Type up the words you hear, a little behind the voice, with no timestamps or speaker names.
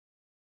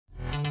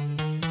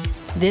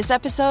This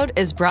episode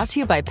is brought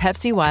to you by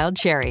Pepsi Wild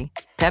Cherry.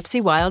 Pepsi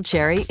Wild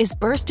Cherry is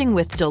bursting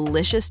with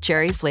delicious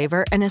cherry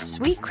flavor and a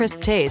sweet,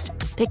 crisp taste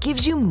that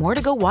gives you more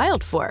to go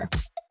wild for.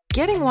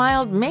 Getting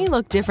wild may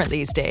look different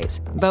these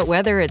days, but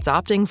whether it's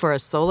opting for a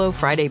solo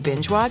Friday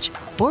binge watch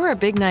or a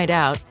big night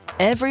out,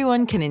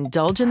 everyone can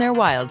indulge in their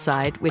wild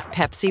side with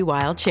Pepsi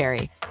Wild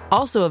Cherry.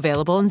 Also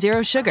available in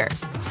Zero Sugar.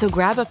 So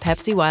grab a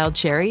Pepsi Wild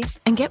Cherry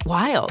and get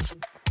wild.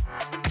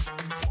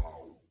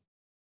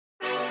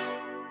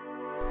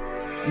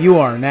 You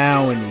are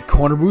now in the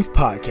Corner Booth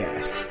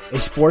Podcast,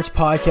 a sports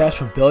podcast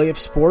from Belly Up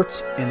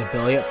Sports and the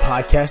Belly Up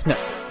Podcast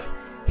Network.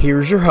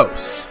 Here's your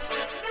host,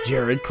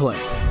 Jared Kling.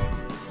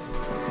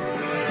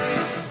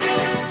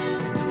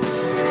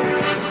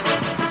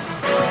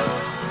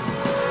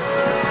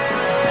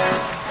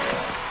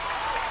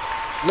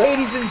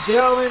 Ladies and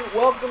gentlemen,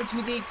 welcome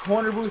to the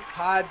Corner Booth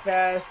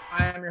Podcast.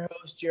 I am your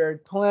host,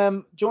 Jared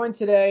Clem. Joined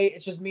today,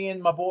 it's just me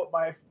and my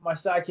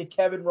sidekick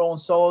Kevin rolling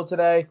solo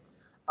today.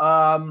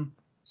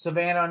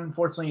 Savannah,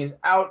 unfortunately, is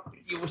out.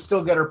 You will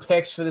still get her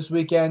picks for this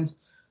weekend.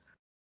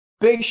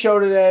 Big show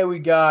today. We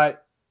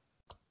got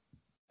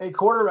a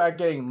quarterback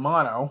getting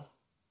mono.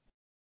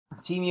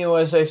 Team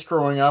USA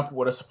screwing up.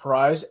 What a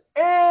surprise.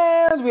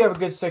 And we have a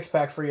good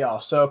six-pack for y'all.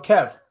 So,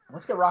 Kev,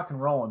 let's get rock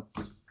and rolling.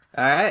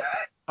 All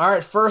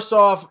right, first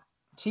off,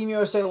 Team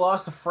USA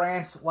lost to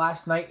France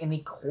last night in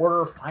the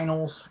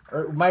quarterfinals.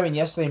 Or it might have been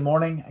yesterday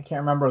morning. I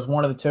can't remember. It was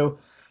one of the two.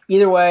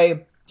 Either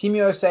way, Team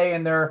USA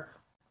and their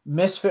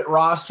misfit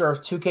roster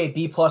of 2K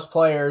B-plus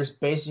players,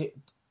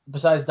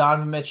 besides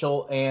Donovan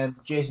Mitchell and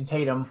Jason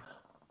Tatum,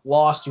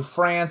 lost to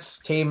France.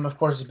 Tatum, of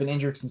course, has been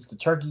injured since the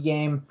Turkey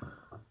game.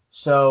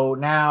 So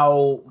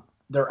now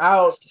they're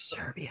out. Lost to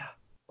Serbia.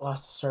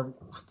 Lost to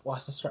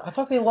Serbia. I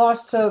thought they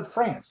lost to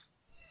France.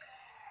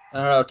 I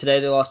don't know.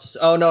 Today they lost to...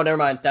 Oh, no, never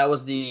mind. That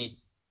was the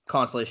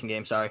consolation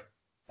game. Sorry.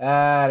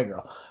 Atta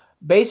girl.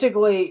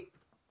 Basically,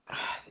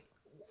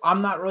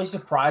 I'm not really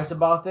surprised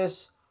about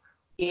this.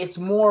 It's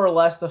more or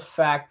less the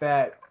fact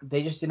that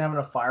they just didn't have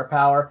enough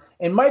firepower.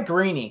 And Mike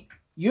Greeny,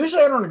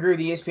 usually I don't agree with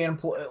the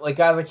ESPN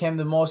guys like him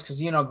the most because,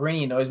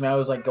 Greeny annoys me. I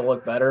always like, go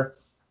look better.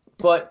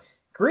 But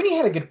Greeny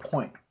had a good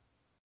point.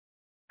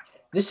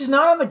 This is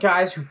not on the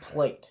guys who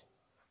played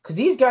because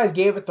these guys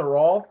gave it their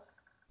all.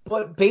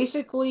 But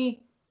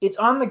basically, it's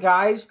on the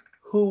guys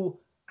who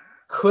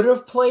could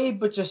have played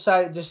but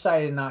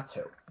decided not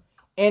to.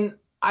 And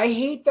I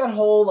hate that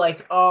whole, they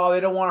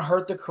don't want to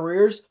hurt their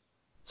careers.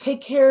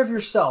 Take care of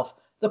yourself.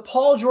 The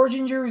Paul George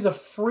injury is a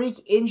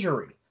freak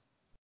injury.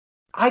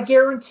 I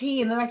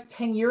guarantee in the next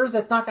 10 years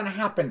that's not going to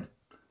happen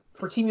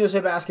for Team USA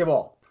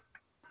basketball.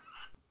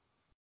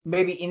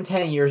 Maybe in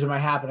 10 years it might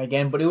happen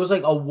again, but it was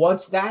like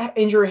once that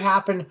injury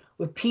happened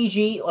with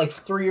PG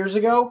 3 years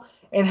ago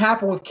and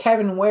happened with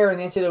Kevin Ware in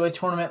the NCAA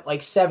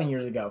tournament 7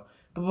 years ago.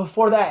 But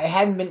before that, it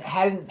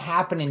hadn't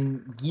happened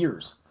in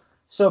years.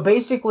 So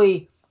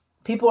basically,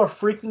 people are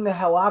freaking the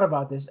hell out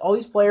about this. All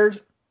these players,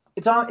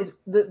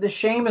 the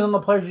shame is on the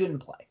players who didn't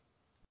play.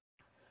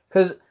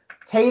 Because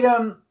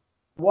Tatum,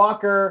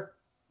 Walker,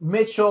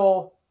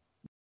 Mitchell,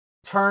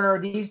 Turner,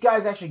 these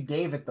guys actually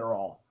gave it their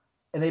all.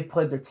 And they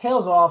played their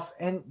tails off,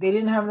 and they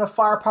didn't have enough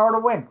firepower to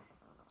win.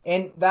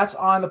 And that's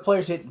on the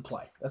players who didn't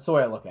play. That's the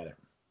way I look at it.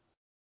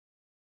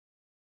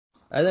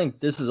 I think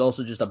this is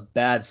also just a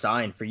bad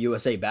sign for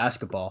USA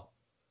basketball.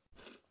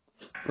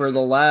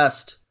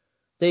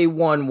 They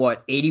won,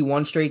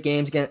 81 straight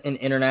games in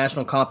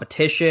international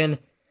competition,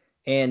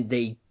 and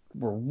they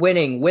were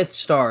winning with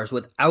stars,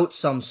 without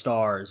some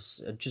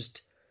stars,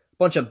 just a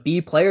bunch of B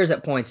players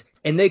at points,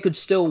 and they could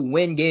still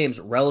win games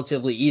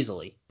relatively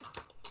easily,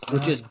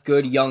 with just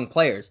good young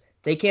players.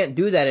 They can't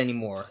do that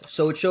anymore,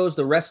 so it shows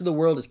the rest of the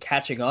world is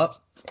catching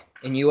up,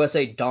 and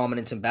USA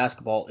dominance in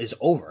basketball is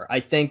over.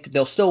 I think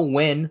they'll still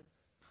win,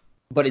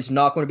 but it's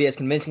not going to be as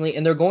convincingly,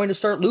 and they're going to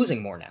start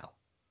losing more now.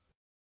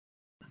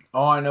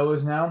 All I know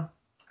is now,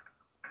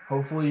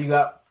 hopefully you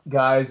got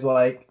guys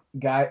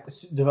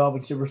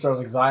developing superstars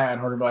like Zion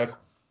who are going to be like,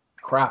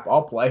 crap,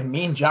 I'll play.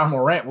 Me and John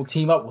Morant will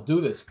team up. We'll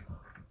do this.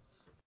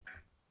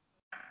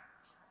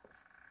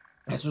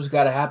 That's what's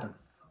got to happen.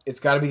 It's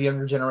got to be the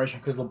younger generation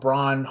because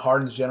LeBron,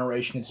 Harden's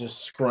generation is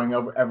just screwing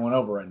everyone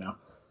over right now.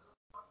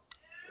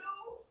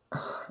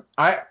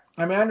 I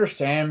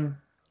understand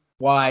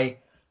why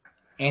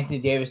Anthony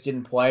Davis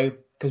didn't play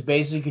because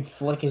basically he could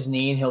flick his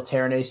knee and he'll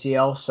tear an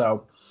ACL.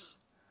 So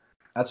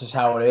that's just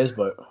how it is.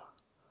 But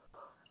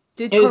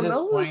it is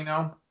disappointing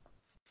though.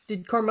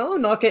 Did Carmelo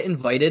not get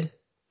invited?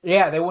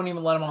 Yeah, they wouldn't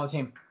even let him on the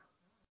team.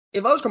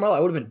 If I was Carmelo, I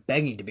would have been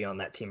begging to be on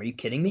that team. Are you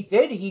kidding me?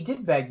 He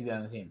did beg to be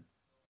on the team.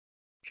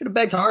 Should have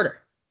begged harder.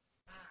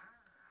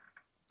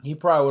 He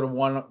probably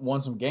would have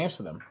won some games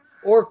for them.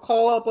 Or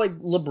call up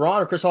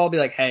LeBron or Chris Paul and be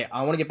like, hey,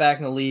 I want to get back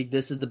in the league.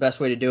 This is the best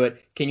way to do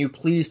it. Can you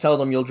please tell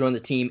them you'll join the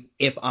team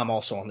if I'm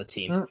also on the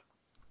team?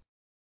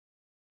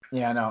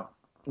 Yeah, no.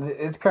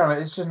 It's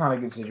just not a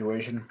good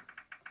situation.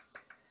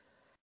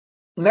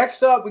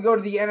 Next up, we go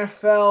to the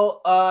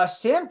NFL.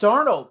 Sam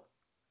Darnold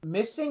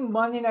missing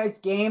Monday night's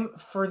game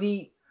for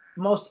the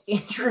most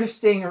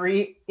interesting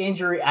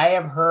injury I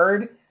have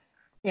heard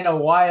in a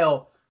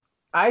while.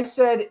 I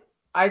said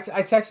I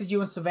texted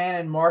you and Savannah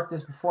and Mark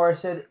this before. I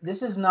said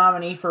this is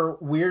nominee for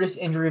weirdest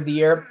injury of the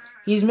year.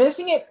 He's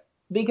missing it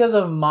because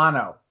of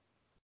mono.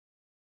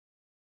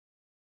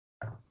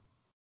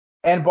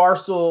 And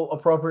Barstool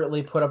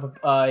appropriately put up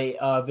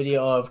a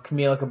video of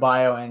Camila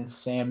Cabello and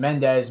Sam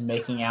Mendes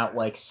making out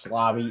like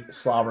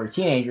slobbery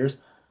teenagers,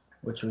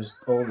 which was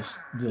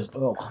just.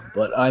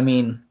 But I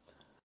mean,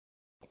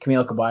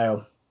 Camila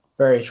Cabello,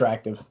 very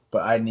attractive,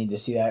 but I need to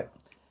see that.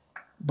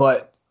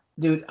 But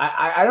dude,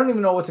 I don't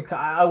even know what to.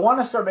 I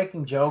want to start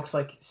making jokes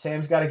like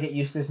Sam's got to get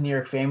used to this New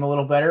York fame a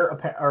little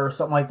better or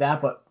something like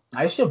that. But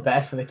I just feel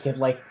bad for the kid.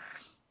 Like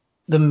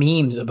the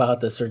memes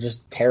about this are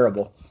just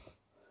terrible.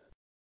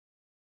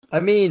 I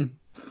mean,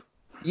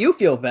 you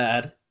feel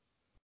bad,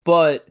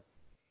 but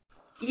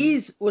he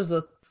was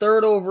the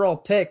 3rd overall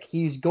pick.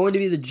 He's going to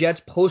be the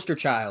Jets' poster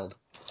child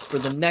for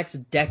the next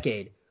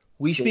decade.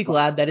 We should be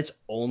glad that it's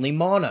only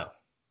mono.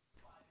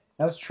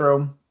 That's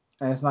true,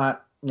 and it's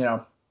not,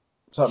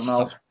 something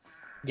else.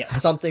 Yeah,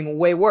 something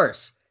way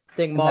worse. I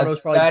think mono's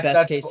probably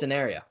best case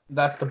scenario.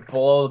 That's the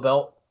below the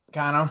belt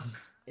kind of.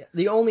 Yeah,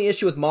 the only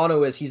issue with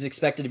mono is he's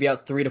expected to be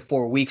out 3 to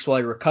 4 weeks while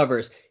he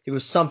recovers. If it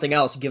was something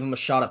else, give him a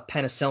shot of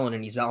penicillin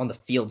and he's out on the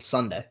field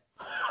Sunday.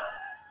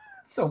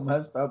 So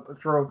messed up, but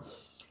true.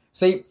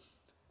 See,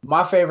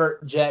 my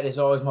favorite Jet is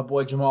always my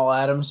boy Jamal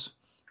Adams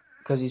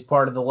because he's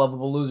part of the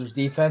lovable losers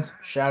defense.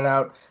 Shout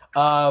out.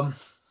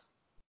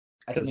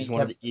 Because he's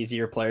one of the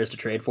easier players to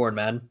trade for in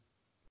Madden.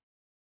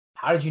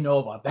 How did you know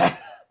about that?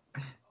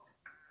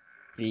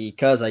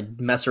 Because I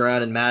mess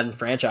around in Madden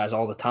franchise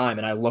all the time,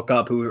 and I look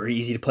up who are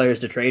easy players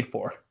to trade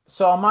for.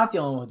 So I'm not the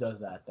only one who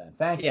does that then.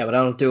 Thank you. Yeah, but I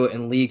don't do it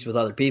in leagues with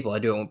other people. I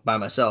do it by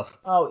myself.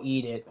 Oh,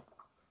 eat it.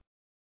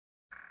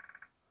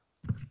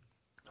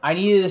 I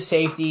needed a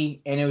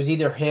safety, and it was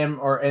either him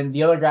and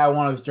the other guy I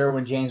wanted was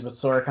Derwin James, but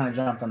Sawyer kind of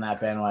jumped on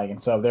that bandwagon.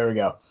 So there we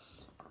go.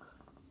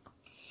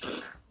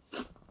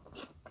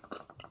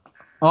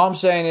 All I'm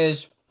saying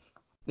is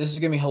this is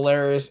going to be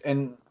hilarious.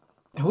 And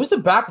who's the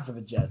backup for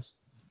the Jets?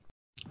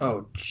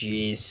 Oh,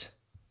 jeez.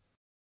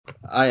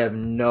 I have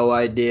no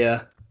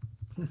idea.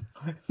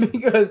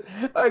 Because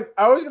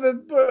I was gonna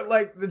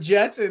put the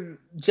Jets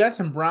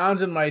and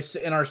Browns in our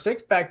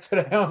 6-pack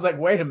today. I was like,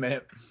 wait a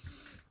minute,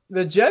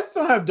 the Jets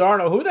don't have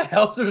Darnold. Who the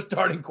hell's their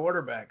starting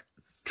quarterback?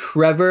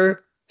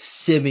 Trevor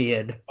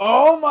Siemian.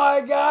 Oh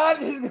my God,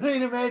 this is gonna be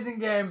an amazing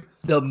game.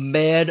 The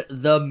man,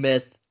 the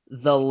myth,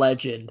 the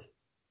legend.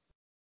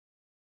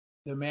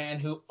 The man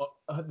who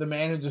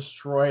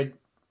destroyed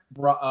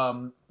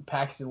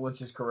Paxton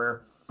Lynch's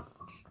career.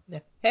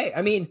 Hey,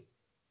 I mean,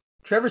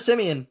 Trevor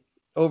Siemian,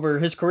 over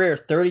his career,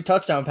 30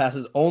 touchdown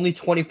passes, only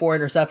 24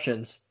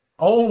 interceptions.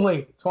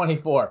 Only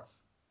 24.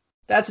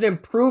 That's an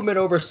improvement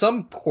over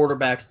some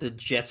quarterbacks the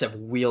Jets have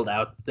wheeled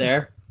out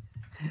there.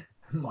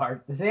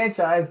 Mark, the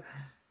franchise.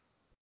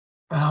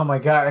 Oh my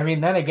God. I mean,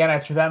 then again, I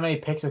threw that many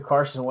picks with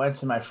Carson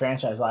Wentz in my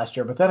franchise last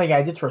year, but then again,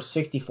 I did throw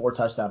 64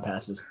 touchdown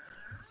passes.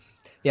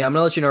 Yeah, I'm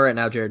going to let you know right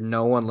now, Jared,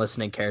 no one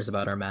listening cares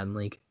about our Madden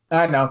League.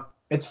 I know.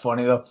 It's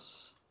funny, though.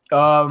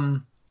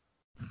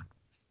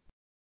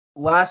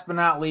 Last but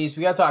not least,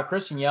 we got to talk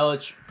Christian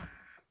Yelich.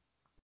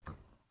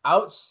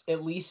 Out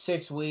at least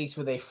 6 weeks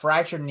with a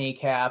fractured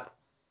kneecap.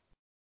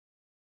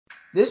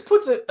 This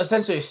puts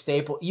essentially a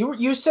staple.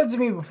 You said to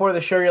me before the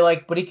show, you're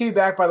like, but he could be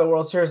back by the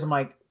World Series. I'm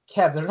like,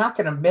 Kev, they're not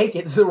going to make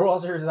it to the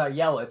World Series without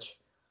Yelich.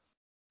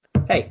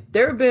 Hey,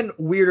 there have been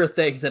weirder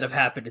things that have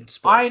happened in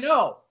sports. I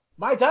know.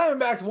 My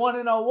Diamondbacks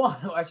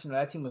 1-1. Actually, no,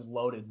 that team was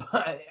loaded.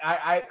 But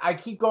I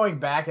keep going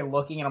back and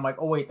looking, and I'm like,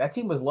 oh, wait, that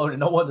team was loaded.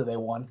 No wonder they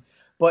won.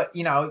 But,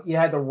 you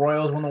had the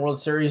Royals win the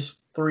World Series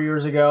 3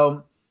 years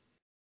ago.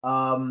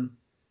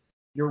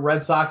 Your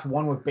Red Sox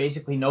won with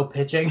basically no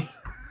pitching.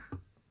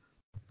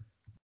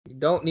 You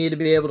don't need to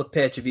be able to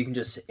pitch if you can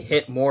just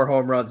hit more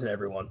home runs than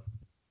everyone.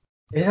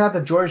 Isn't that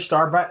the George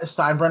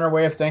Steinbrenner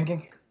way of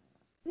thinking?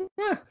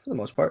 Yeah, for the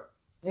most part.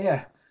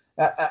 Yeah.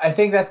 I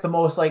think that's the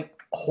most,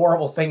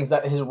 horrible things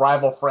that his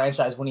rival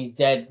franchise, when he's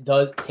dead,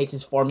 takes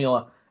his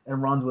formula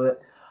and runs with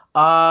it.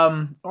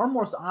 Or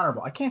most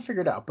honorable. I can't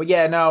figure it out. But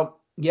yeah, no,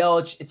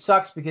 Yelich, it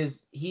sucks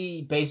because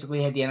he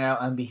basically had the NL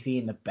MVP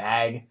in the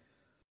bag.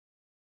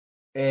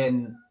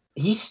 And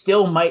he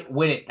still might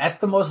win it. That's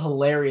the most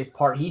hilarious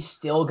part. He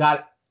still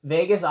got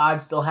Vegas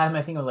odds still have him,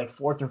 I think it was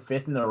 4th or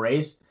 5th in the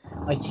race.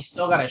 He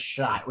still got a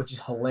shot, which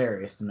is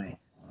hilarious to me.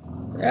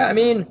 Yeah, I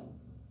mean,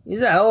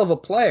 he's a hell of a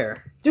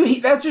player.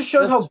 Dude, that just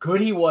shows how good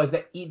he was.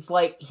 That it's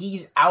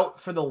he's out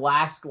for the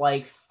last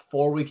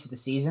 4 weeks of the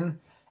season,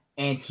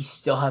 and he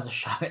still has a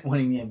shot at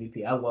winning the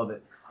MVP. I love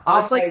it.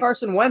 It's like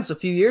Carson Wentz a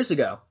few years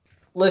ago.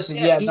 Listen,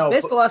 he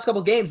missed the last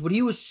couple games, but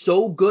he was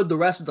so good the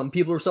rest of them.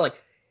 People were still like,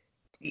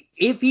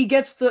 if he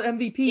gets the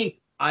MVP,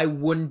 I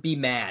wouldn't be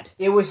mad.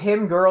 It was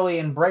him, Gurley,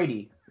 and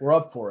Brady were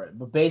up for it.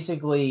 But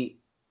basically,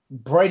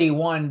 Brady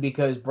won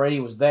because Brady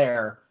was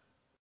there.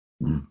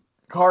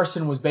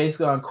 Carson was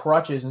basically on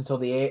crutches until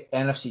the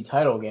NFC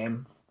title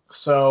game.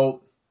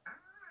 So,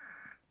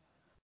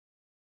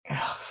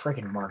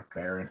 freaking Mark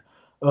Barron.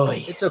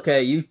 Oy. It's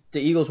okay. The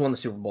Eagles won the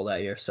Super Bowl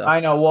that year, so. I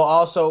know. Well,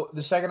 also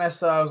the second I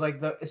saw, I was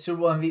like, the Super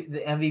Bowl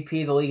the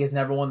MVP of the league has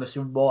never won the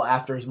Super Bowl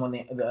after he's won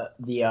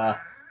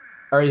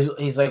or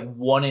he's like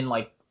 1 in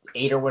like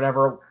 8 or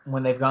whatever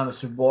when they've gone to the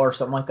Super Bowl or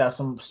something like that,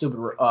 some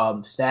stupid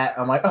stat.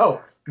 I'm like,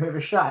 oh, we have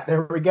a shot.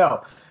 There we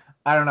go.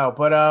 I don't know,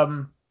 but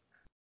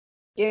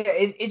yeah,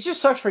 it just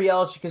sucks for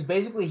Yelich because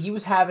basically he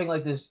was having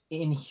like this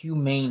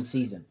inhumane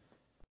season,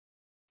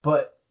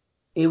 but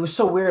it was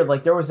so weird.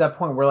 Like there was that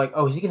point where like,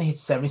 oh, is he gonna hit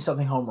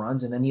 70-something home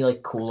runs, and then he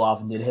like cooled off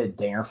and did hit a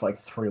dinger for like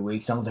 3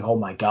 weeks. Someone's like, oh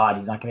my god,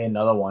 he's not gonna hit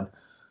another one,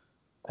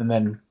 and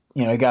then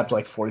he got up to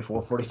like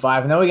 44,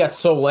 45, and then we got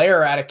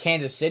Soler out of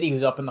Kansas City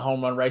who's up in the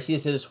home run race. He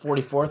just hit his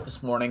 44th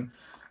this morning,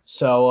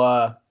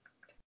 so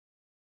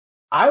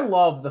I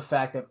love the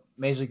fact that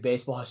Major League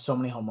Baseball has so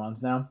many home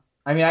runs now.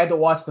 I mean, I had to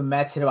watch the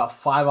Mets hit about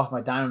 5 off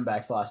my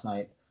Diamondbacks last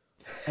night.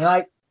 And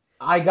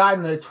I got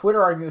in a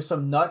Twitter argument with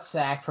some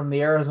nutsack from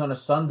the Arizona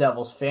Sun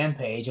Devils fan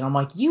page, and I'm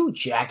like, you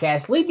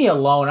jackass, leave me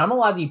alone. I'm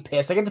allowed to be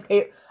pissed. I get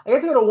to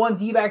go to one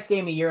D-backs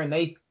game a year, and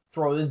they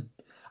throw this.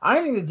 I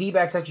don't think the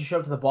D-backs actually show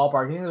up to the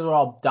ballpark. I think those are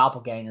all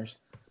doppelgangers.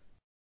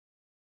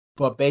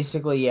 But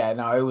basically, yeah,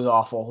 no, it was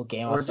awful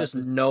game. Or just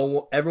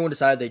everyone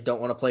decided they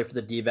don't want to play for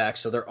the D-backs,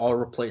 so they're all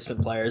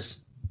replacement players.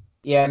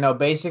 Yeah, no,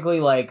 basically,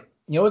 like,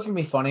 you know what's going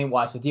to be funny?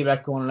 Watch the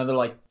D-backs go on another,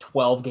 like,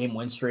 12-game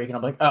win streak, and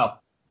I'm like, oh,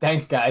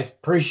 thanks, guys.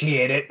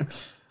 Appreciate it.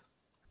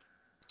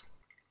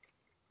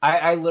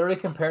 I literally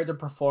compared their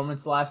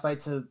performance last night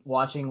to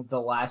watching the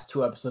last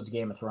 2 episodes of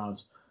Game of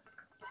Thrones.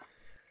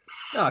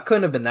 No, it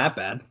couldn't have been that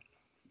bad.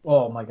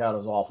 Oh, my God, it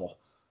was awful.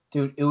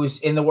 Dude, it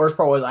was, and the worst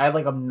part was I had,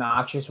 like,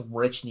 obnoxious,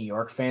 rich New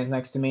York fans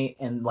next to me,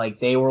 and, like,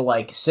 they were,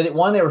 like, they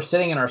were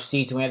sitting in our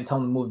seats, and we had to tell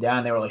them to move down,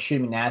 and they were, like,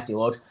 shooting me nasty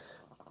looks.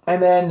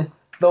 And then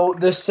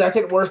the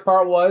second worst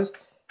part was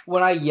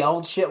when I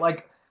yelled shit,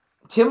 like,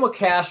 Tim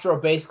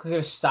LeCastro basically could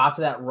have stopped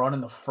that run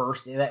in the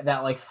first, that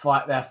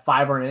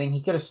 5-run inning.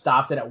 He could have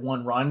stopped it at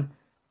 1 run.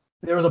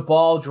 There was a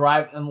ball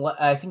drive, and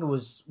I think it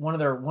was one of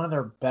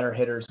their better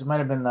hitters. It might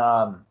have been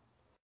I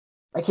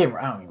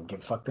don't even give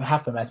a fuck.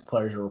 Half the Mets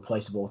players are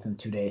replaceable within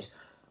 2 days.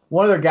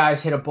 One of their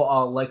guys hit a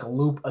ball, like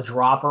a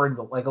dropper,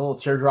 like a little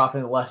teardrop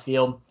in the left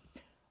field.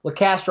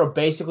 LeCastro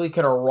basically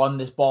could have run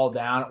this ball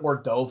down or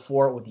dove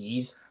for it with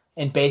ease,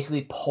 and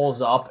basically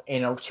pulls up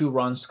in a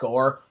 2-run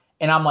score.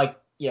 And I'm like,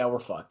 yeah, we're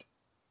fucked.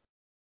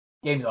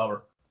 Game's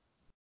over.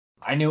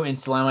 I knew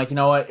instantly. I'm like, you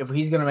know what? If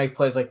he's going to make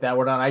plays like that,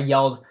 we're done. I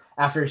yelled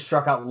after he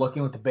struck out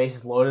looking with the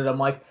bases loaded. I'm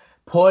like,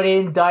 put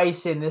in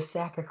Dyson. This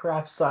sack of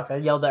crap sucks. I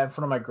yelled that in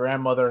front of my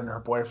grandmother and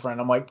her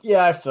boyfriend. I'm like,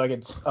 yeah, I feel like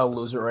it's a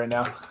loser right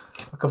now.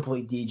 A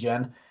complete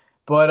degen.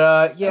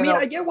 But, yeah. I mean,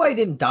 I get why he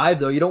didn't dive,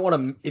 though. You don't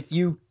want to, if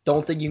you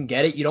don't think you can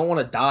get it, you don't want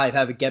to dive,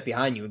 have it get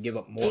behind you, and give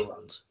up more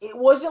runs. It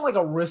wasn't like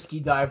a risky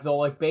dive, though.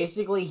 Like,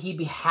 basically, he'd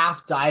be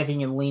half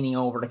diving and leaning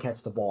over to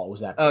catch the ball. It was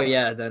that. Oh,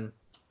 yeah, then.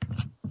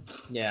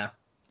 Yeah.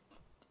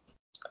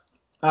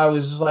 I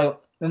was just like,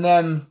 and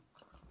then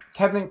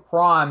Kevin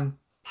Cron,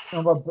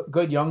 one of our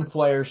good young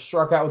players,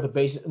 struck out with the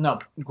bases. No,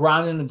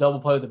 grounded in a double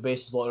play with the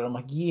bases loaded. I'm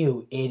like,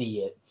 you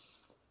idiot.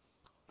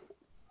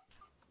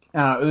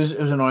 It was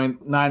annoying.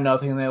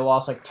 9-0, and they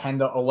lost like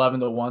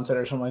 10-11 to 1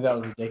 or something like that. It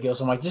was ridiculous.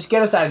 I'm like, just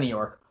get us out of New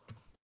York.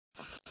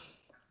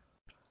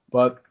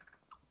 But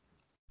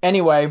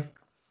anyway,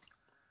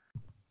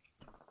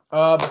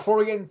 before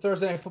we get into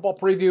Thursday Night Football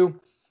preview,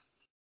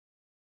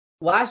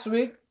 last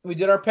week we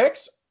did our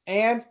picks,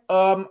 and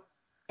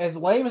as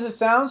lame as it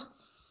sounds,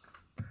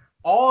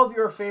 all of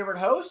your favorite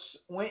hosts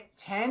went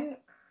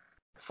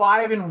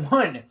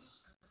 10-5-1.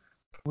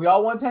 We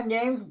all won 10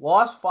 games,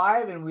 lost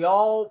 5, and we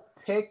all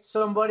picked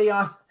somebody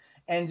on,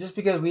 and just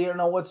because we don't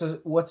know what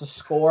to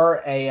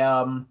score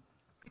a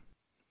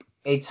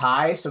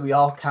tie, so we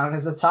all count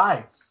as a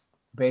tie,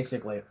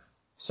 basically.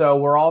 So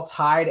we're all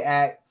tied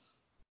at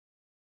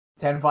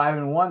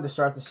 10-5-1 to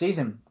start the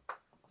season.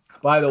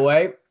 By the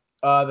way,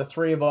 the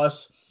 3 of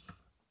us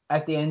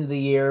at the end of the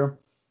year,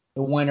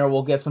 the winner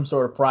will get some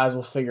sort of prize.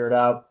 We'll figure it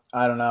out.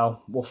 I don't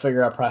know. We'll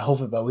figure it out probably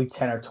hopefully by week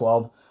 10 or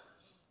 12.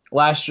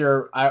 Last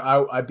year,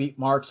 I beat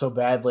Mark so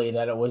badly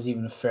that it wasn't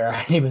even fair.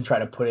 I didn't even try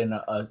to put in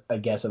a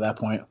guess at that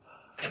point.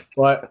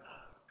 But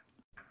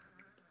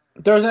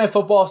Thursday Night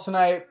Football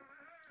tonight.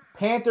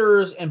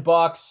 Panthers and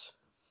Bucks.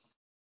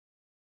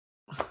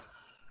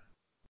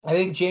 I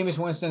think Jameis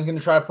Winston's going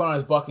to try to put on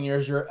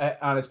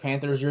his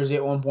Panthers jersey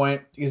at one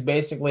point. He's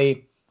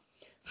basically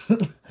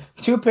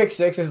 2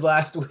 pick-6s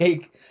last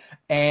week,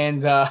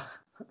 and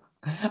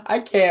I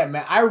can't,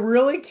 man. I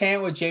really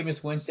can't with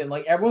Jameis Winston.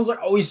 Like, everyone's like,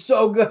 oh, he's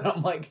so good.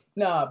 I'm like,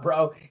 nah,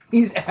 bro.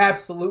 He's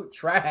absolute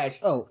trash.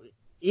 Oh,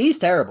 he's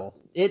terrible.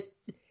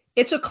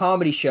 It's a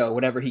comedy show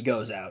whenever he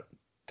goes out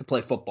to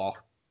play football.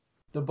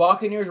 The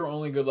Buccaneers were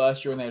only good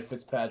last year when they had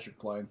Fitzpatrick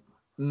playing.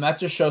 And that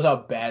just shows how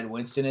bad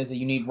Winston is, that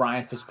you need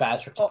Ryan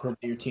Fitzpatrick to prove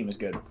that your team is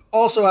good.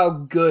 Also how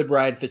good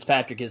Ryan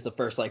Fitzpatrick is the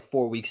first,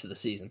 4 weeks of the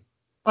season.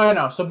 I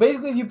know. So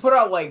basically, if you put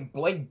out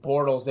Blake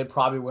Bortles, they'd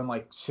probably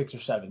win 6 or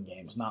 7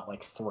 games, not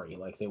 3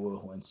 like they would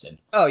with Winston.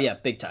 Oh yeah,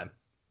 big time.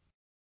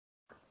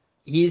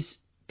 He's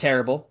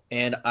terrible,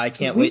 and I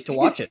can't wait to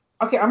watch it.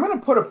 Okay, I'm going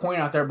to put a point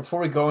out there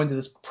before we go into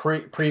this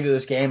preview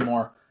this game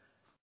more.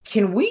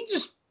 Can we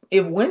just,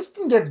 if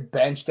Winston gets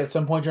benched at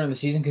some point during the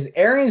season, because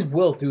Arians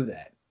will do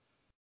that,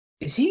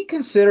 is he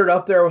considered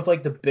up there with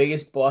like the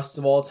biggest busts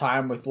of all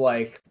time with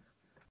like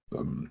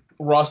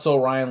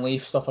Russell, Ryan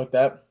Leaf, stuff like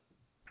that?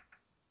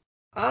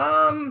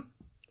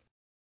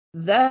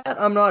 That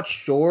I'm not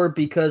sure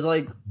because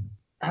like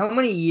how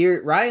many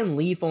years Ryan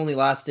Leaf only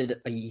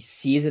lasted a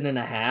season and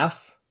a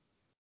half.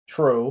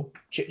 True.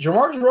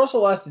 Jamarcus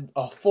Russell lasted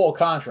a full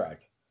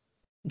contract.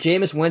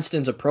 Jameis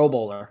Winston's a Pro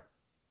Bowler.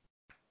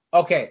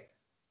 Okay.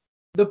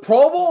 The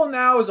Pro Bowl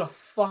now is a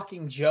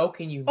fucking joke,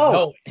 and you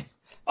know it.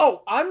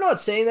 Oh, I'm not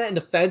saying that in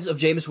defense of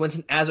Jameis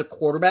Winston as a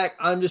quarterback.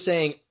 I'm just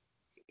saying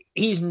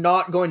he's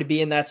not going to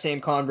be in that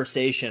same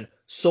conversation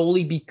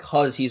solely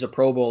because he's a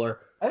Pro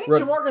Bowler. I think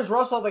Jamarcus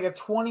Russell had like a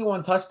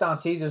 21 touchdown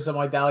season or something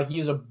like that. Like he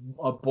was a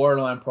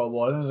borderline Pro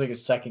Bowl. I think it was like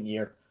his second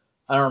year.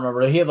 I don't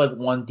remember. He had like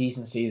one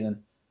decent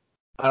season.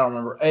 I don't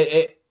remember.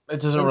 It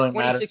doesn't really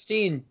matter. In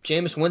 2016,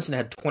 Jameis Winston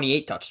had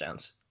 28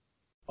 touchdowns.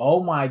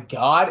 Oh my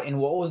God! And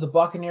what was the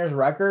Buccaneers'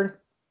 record?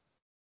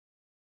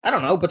 I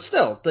don't know, but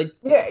still, like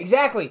yeah,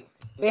 exactly.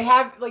 They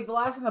have like the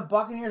last time the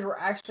Buccaneers were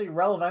actually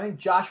relevant. I think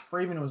Josh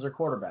Freeman was their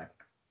quarterback.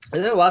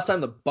 And then the last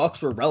time the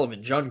Bucs were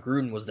relevant, John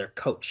Gruden was their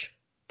coach.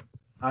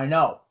 I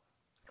know.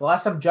 The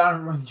last time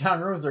John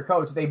Gruden was their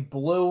coach, they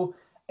blew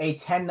a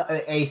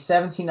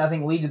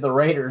 17-0 lead to the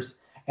Raiders.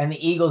 And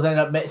the Eagles ended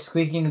up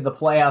squeaking into the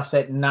playoffs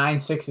at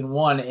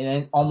 9-6-1,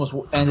 and almost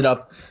ended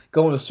up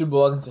going to the Super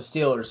Bowl against the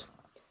Steelers.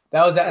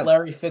 That was that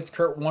Larry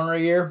Kurt Warner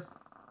year.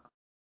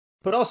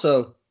 But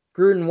also,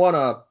 Gruden won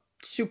a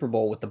Super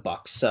Bowl with the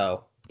Bucs,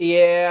 so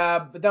yeah,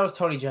 but that was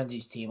Tony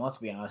Dungy's team. Let's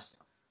be honest.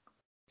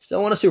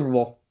 Still won a Super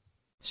Bowl.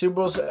 Super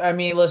Bowls. I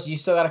mean, listen, you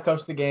still got to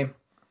coach the game.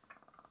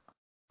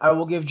 I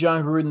will give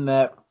John Gruden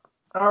that.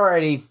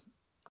 Alrighty,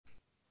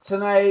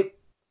 tonight.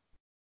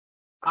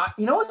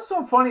 You know what's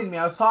so funny to me?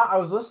 I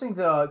was listening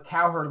to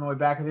Cowherd on the way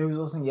back. I think he was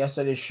listening to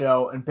yesterday's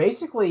show, and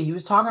basically he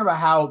was talking about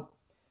how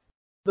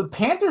the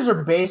Panthers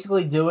are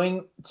basically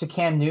doing to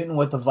Cam Newton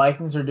what the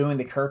Vikings are doing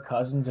to Kirk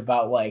Cousins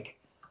about like,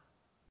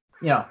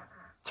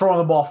 throwing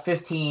the ball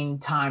 15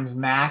 times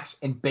max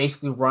and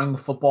basically running the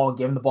football and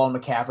giving the ball to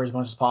McCaffrey as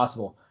much as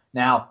possible.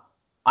 Now,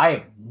 I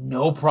have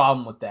no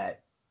problem with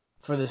that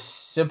for the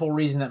simple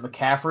reason that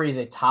McCaffrey is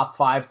a top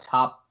 5,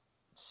 top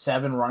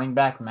 7 running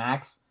back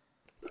max.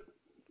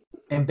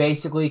 And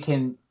basically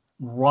can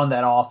run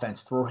that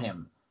offense through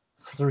him,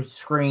 through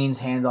screens,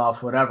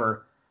 handoffs,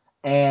 whatever.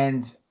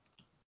 And,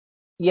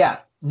 yeah,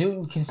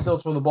 Newton can still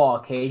throw the ball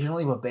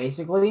occasionally, but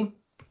basically,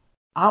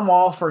 I'm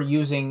all for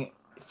using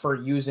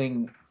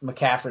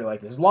McCaffrey like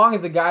this. As long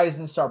as the guy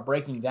doesn't start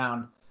breaking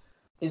down.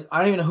 I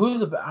don't even know who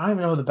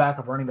the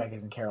backup running back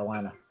is in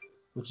Carolina,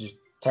 which is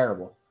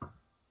terrible.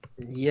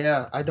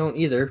 Yeah, I don't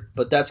either,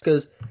 but that's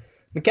because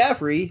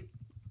McCaffrey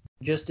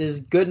just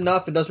is good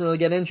enough and doesn't really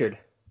get injured.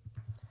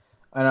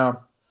 I know.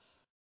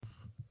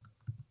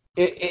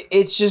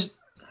 It's just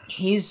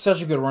he's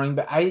such a good running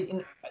back.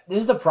 This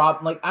is the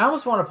problem. Like I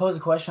almost want to pose a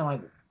question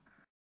like,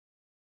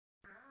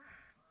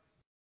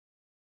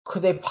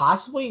 could they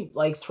possibly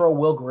like throw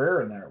Will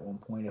Grier in there at one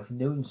point if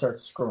Newton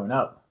starts screwing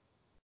up?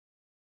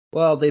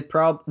 Well,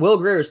 Will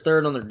Grier is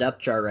third on their depth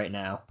chart right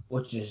now,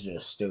 which is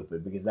just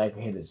stupid because that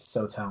kid is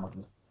so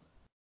talented.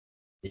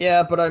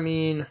 Yeah, but I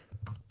mean,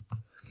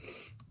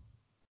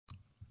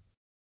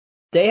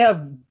 they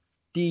have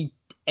the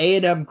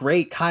A&M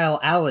great Kyle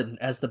Allen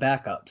as the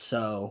backup,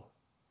 so.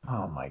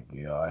 Oh my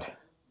God.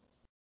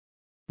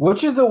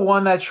 Which is the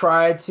one that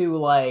tried to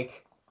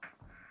like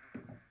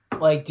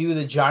do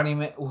the Johnny?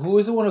 Who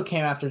was the one who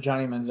came after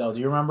Johnny Manziel? Do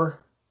you remember?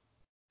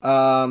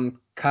 Kyle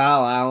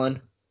Allen.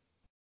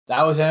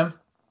 That was him.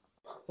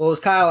 Well, it was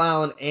Kyle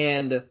Allen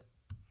and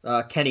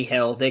Kenny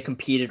Hill. They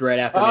competed right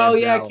after. Oh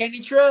Manziel. Yeah, Kenny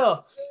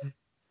Trill.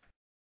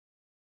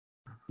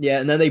 Yeah,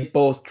 and then they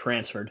both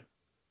transferred.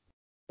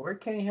 Where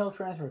did Kenny Hill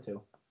transfer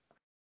to?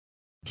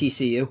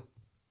 TCU.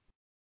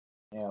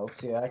 Yeah, let's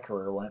see how that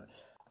career went.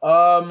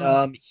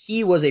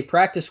 He was a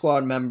practice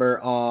squad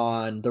member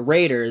on the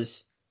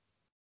Raiders,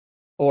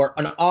 or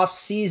an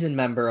off-season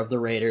member of the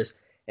Raiders,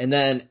 and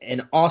then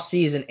an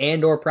off-season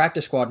and/or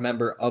practice squad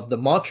member of the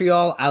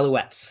Montreal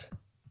Alouettes.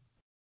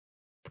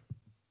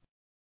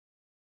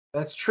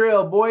 That's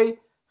Trill, boy.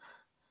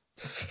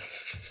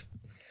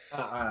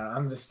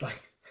 I'm just like,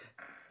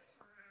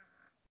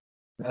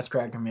 that's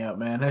cracking me up,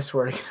 man. I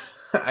swear to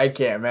God, I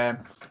can't,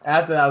 man.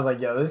 After that, I was like,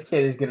 yo, this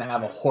kid is going to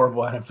have a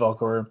horrible NFL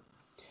career.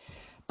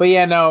 But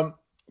yeah, no,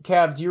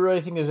 Cav, do you really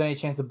think there's any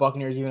chance the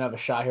Buccaneers even have a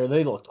shot here?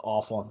 They looked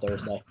awful on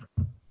Thursday.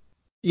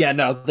 Yeah,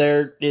 no,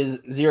 there is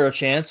zero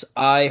chance.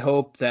 I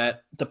hope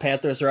that the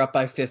Panthers are up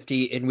by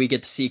 50 and we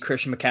get to see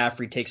Christian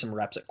McCaffrey take some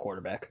reps at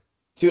quarterback.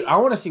 Dude, I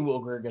want to see Will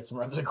Grier get some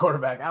reps at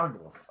quarterback. I don't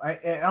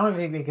even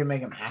think they can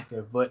make him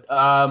active. But,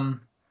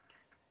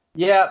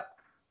 yeah,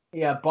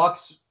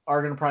 Bucs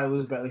are going to probably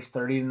lose by at least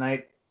 30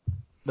 tonight.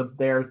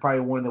 They're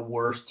probably one of the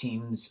worst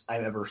teams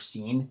I've ever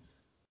seen.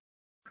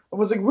 I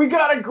was like, we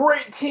got a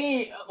great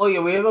team. Oh yeah,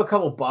 we have a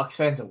couple Bucks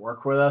fans that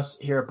work with us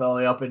here at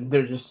Belly Up, and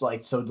they're just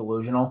like so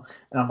delusional.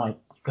 And I'm like,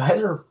 you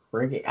guys are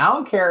freaking. I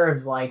don't care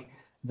if like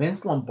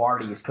Vince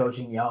Lombardi is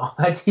coaching y'all.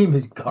 That team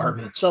is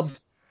garbage. So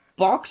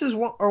Bucks are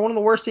one of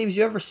the worst teams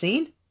you've ever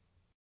seen?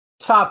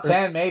 Top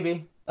 10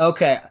 maybe.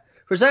 Okay.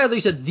 For a second, I thought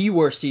you said the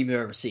worst team you've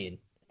ever seen.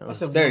 I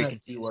was very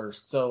confused. The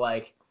worst. So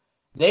like,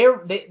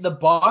 the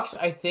Bucks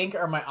I think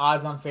are my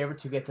odds-on favorite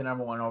to get the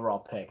number 1 overall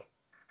pick.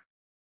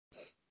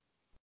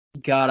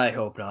 God, I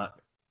hope not.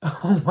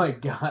 Oh my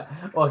God.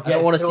 Well, I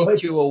don't want to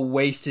see Tua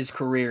waste his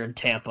career in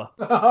Tampa.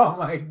 Oh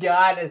my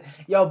God.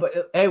 Yo,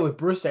 but hey, with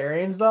Bruce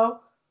Arians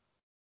though.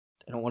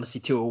 I don't want to see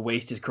Tua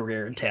waste his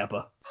career in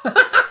Tampa.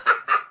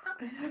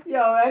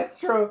 Yo, that's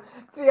true.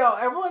 See, yo,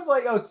 everyone's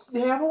like, oh,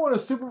 they haven't won a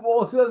Super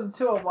Bowl in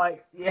 2002. I'm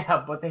like,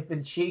 yeah, but they've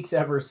been cheeks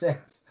ever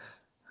since.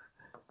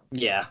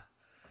 Yeah.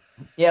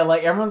 Yeah,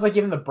 like everyone's like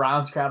giving the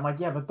Browns crap. I'm like,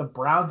 yeah, but the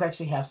Browns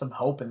actually have some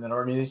hope in that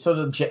organization.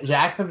 So the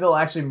Jacksonville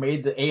actually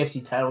made the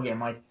AFC title game.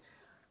 Like,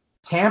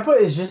 Tampa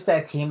is just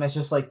that team that's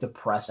just like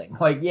depressing.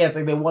 Like, yeah, it's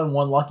like they won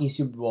one lucky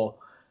Super Bowl.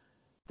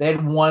 They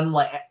had one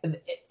like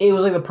it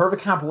was like the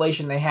perfect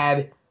compilation. They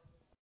had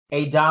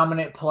a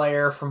dominant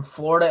player from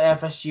Florida,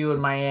 FSU,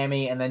 and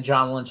Miami, and then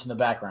John Lynch in the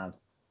background.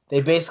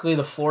 They basically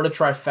the Florida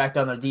trifecta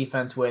on their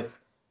defense with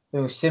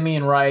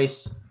Simeon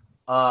Rice,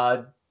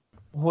 who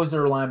was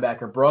their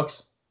linebacker,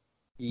 Brooks.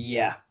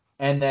 Yeah.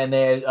 And then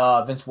they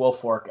had Vince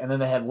Wilfork, and then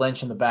they had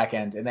Lynch in the back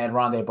end, and they had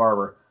Rondé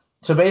Barber.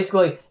 So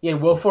basically, you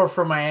had Wilfork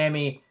from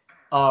Miami,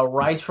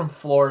 Rice from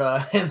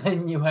Florida, and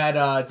then you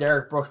had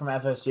Derek Brooks from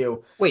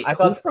FSU. Wait,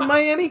 who from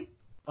Miami?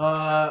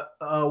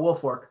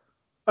 Wilfork.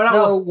 Oh,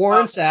 no,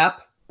 Warren Sapp.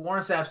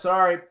 Warren Sapp,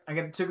 sorry. I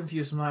get too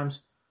confused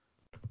sometimes.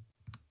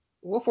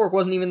 Wilfork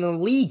wasn't even in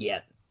the league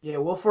yet. Yeah,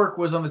 Wilfork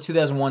was on the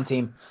 2001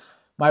 team.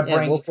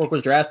 Wilfork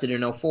was drafted in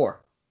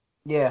 2004.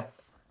 Yeah.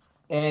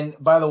 And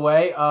by the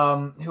way,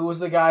 who was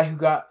the guy who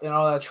got in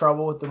all that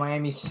trouble with the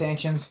Miami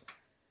sanctions?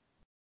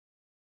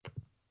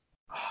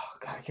 Oh,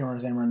 God, I can't remember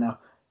his name right now.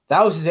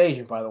 That was his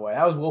agent, by the way.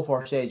 That was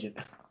Wilfork's agent.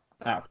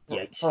 Oh,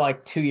 yikes. For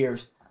like 2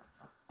 years.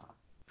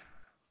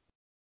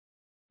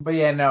 But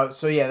yeah, no.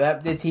 So yeah,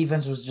 the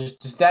defense was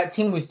just that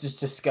team was just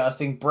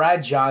disgusting.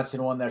 Brad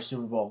Johnson won their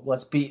Super Bowl.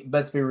 Let's be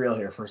real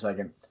here for a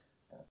second.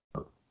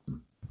 All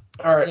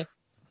right.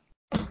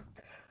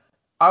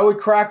 I would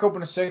crack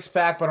open a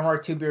 6-pack, but I'm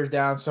already 2 beers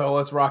down, so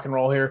let's rock and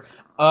roll here.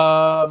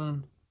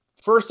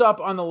 First up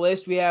on the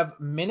list, we have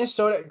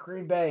Minnesota and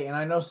Green Bay, and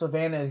I know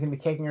Savannah is going to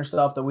be kicking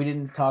herself that we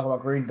didn't talk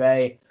about Green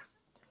Bay,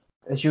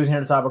 that she was here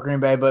to talk about Green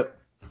Bay, but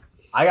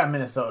I got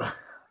Minnesota.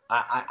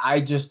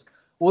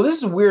 Well, this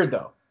is weird,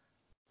 though,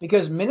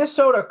 because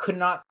Minnesota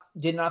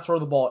did not throw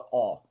the ball at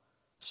all.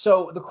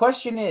 So the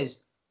question is,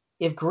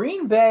 if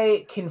Green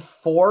Bay can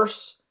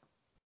force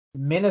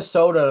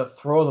Minnesota to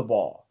throw the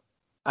ball,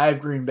 I have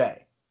Green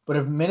Bay. But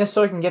if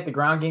Minnesota can get the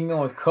ground game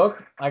going with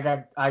Cook, I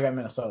got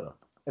Minnesota.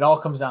 It all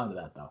comes down to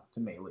that, though, to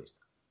me at least.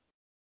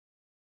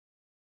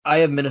 I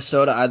have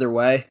Minnesota either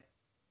way.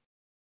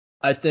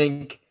 I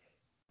think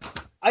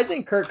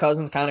Kirk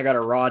Cousins kind of got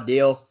a raw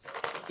deal.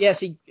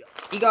 Yes, he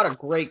got a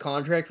great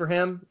contract for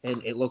him,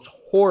 and it looked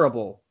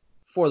horrible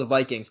for the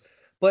Vikings.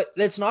 But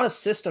that's not a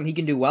system he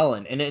can do well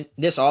in. And in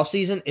this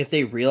offseason, if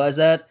they realize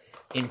that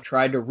and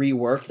try to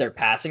rework their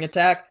passing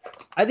attack,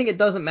 I think it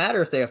doesn't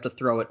matter if they have to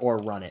throw it or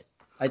run it.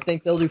 I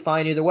think they'll do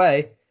fine either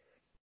way.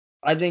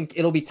 I think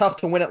it'll be tough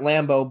to win at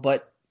Lambeau,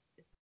 but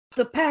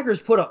the Packers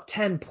put up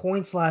 10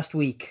 points last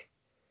week.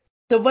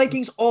 The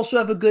Vikings also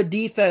have a good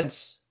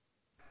defense.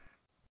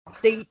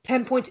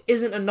 10 points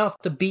isn't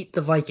enough to beat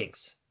the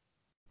Vikings.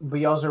 But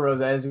you also realize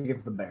that is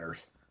against the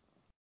Bears.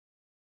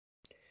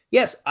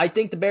 Yes, I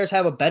think the Bears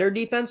have a better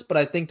defense, but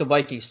I think the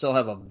Vikings still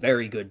have a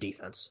very good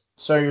defense.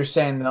 So you're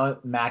saying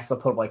Max will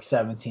put up like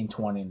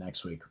 17-20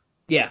 next week?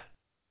 Yeah,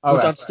 okay.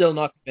 Which I'm still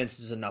not convinced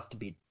is enough to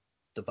beat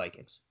the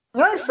Vikings. All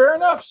right, fair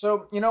enough.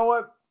 So, you know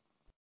what?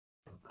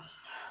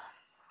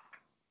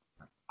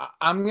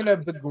 I'm going to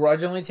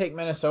begrudgingly take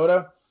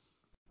Minnesota,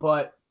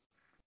 but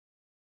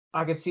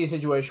I could see a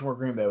situation where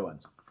Green Bay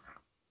wins.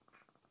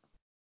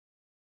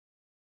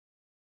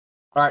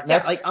 All right,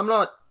 next. Yeah, I'm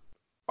not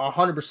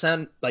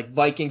 100%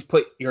 Vikings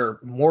put your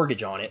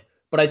mortgage on it,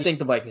 but I think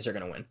the Vikings are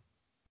going to win.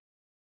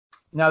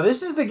 Now,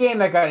 this is the game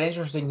that got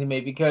interesting to me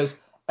because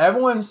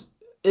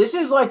this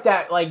is like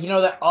that,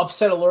 that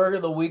upset alert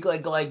of the week.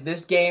 Like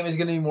this game is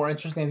going to be more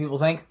interesting than people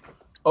think.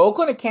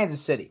 Oakland and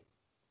Kansas City.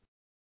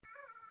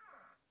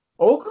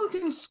 Oakland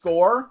can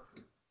score,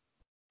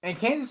 and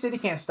Kansas City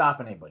can't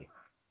stop anybody.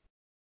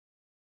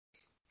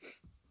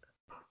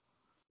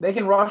 They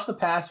can rush the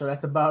passer.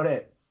 That's about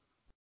it.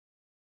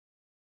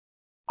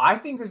 I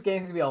think this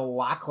game's going to be a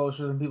lot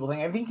closer than people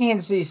think. I think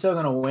Kansas City's still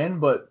going to win,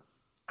 but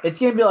it's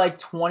going to be like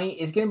 20.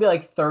 It's going to be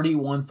like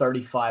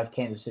 31-35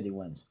 Kansas City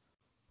wins.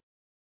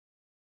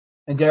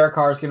 And Derek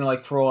Carr is going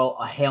to throw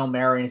a Hail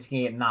Mary and it's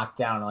going to get knocked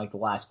down in the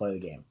last play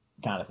of the game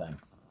kind of thing.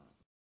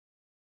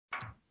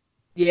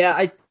 Yeah,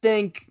 I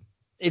think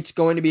it's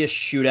going to be a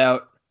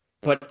shootout,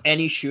 but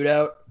any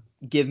shootout,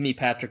 give me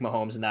Patrick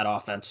Mahomes in that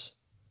offense.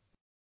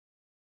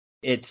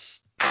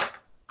 It's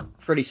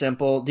pretty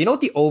simple. Do you know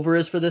what the over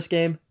is for this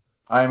game?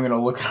 I'm going to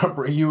look it up.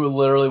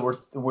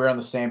 We're on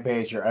the same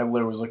page here. I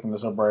literally was looking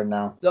this up right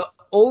now. The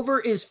over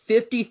is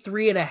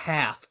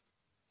 53.5.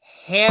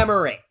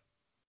 Hammering.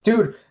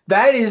 Dude,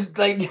 that is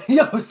like,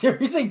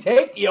 seriously,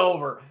 take the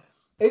over.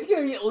 It's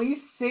going to be at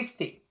least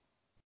 60.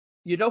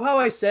 You know how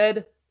I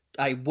said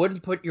I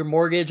wouldn't put your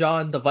mortgage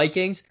on the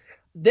Vikings?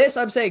 This,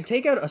 I'm saying,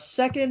 take out a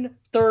second,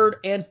 third,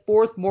 and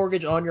fourth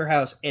mortgage on your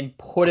house and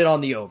put it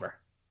on the over.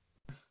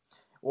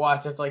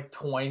 Watch, it's like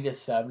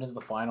 20-7 is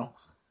the final.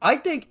 I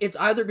think it's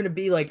either going to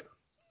be like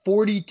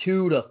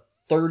 42 to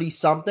 30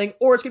 something,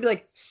 or it's going to be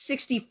like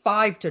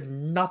 65 to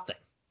nothing.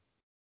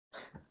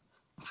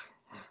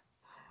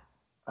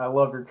 I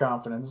love your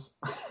confidence.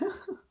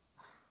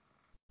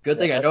 Good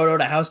thing I don't own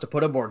a house to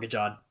put a mortgage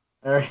on.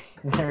 There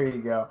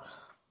you go.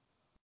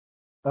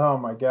 Oh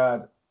my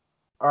God.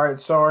 All right,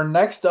 so our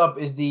next up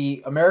is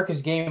the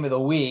America's Game of the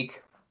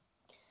Week.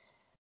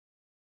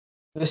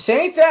 The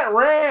Saints at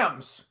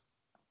Rams.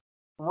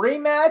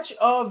 Rematch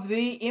of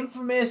the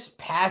infamous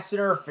pass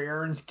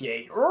interference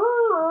gate.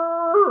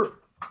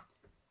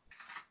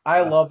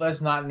 I love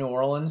that's not New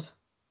Orleans.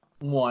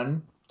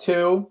 1.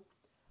 2.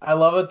 I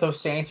love that those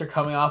Saints are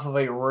coming off of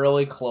a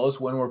really close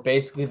win where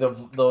basically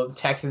the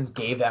Texans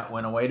gave that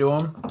win away to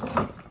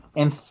them.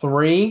 And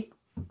 3,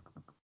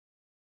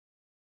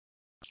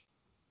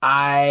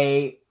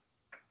 I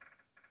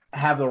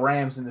have the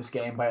Rams in this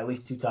game by at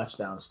least 2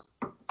 touchdowns.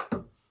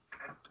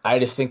 I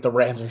just think the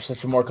Rams are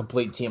such a more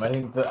complete team. I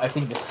think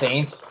the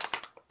Saints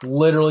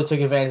literally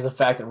took advantage of the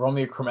fact that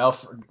Romeo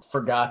Crennel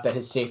forgot that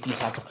his safeties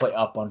had to play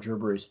up on Drew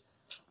Brees.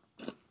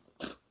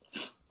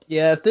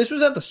 Yeah, if this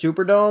was at the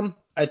Superdome,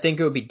 I think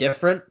it would be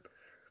different.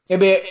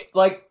 It'd be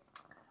like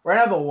right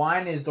now the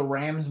line is the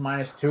Rams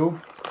 -2.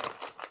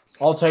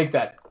 I'll take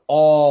that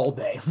all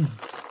day.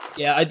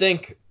 Yeah, I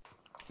think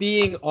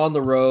being on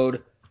the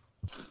road,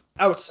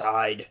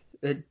 outside,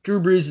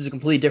 Drew Brees is a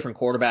completely different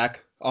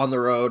quarterback on the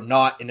road,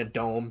 not in a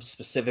dome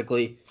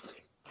specifically.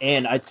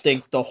 And I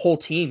think the whole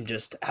team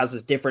just has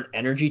this different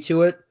energy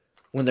to it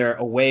when they're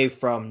away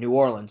from New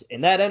Orleans.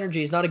 And that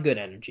energy is not a good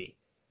energy.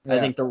 Yeah. I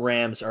think the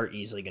Rams are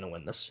easily going to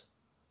win this.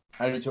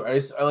 I do too. I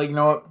like, you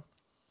know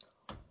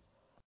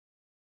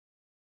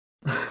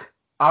what?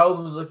 I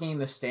was looking in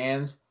the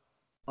stands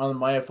on the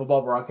Monday Night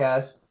Football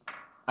broadcast.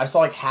 I saw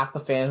like half the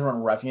fans were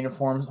in ref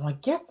uniforms. I'm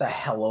like, get the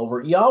hell over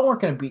it. Y'all weren't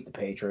going to beat the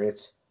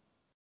Patriots.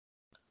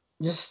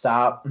 Just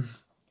stop.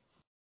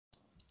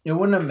 It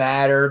wouldn't have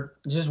mattered.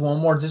 Just one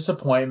more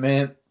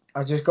disappointment.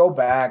 I just go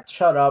back,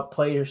 shut up,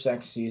 play your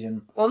next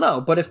season. Well,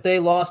 no, but if they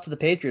lost to the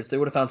Patriots, they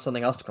would have found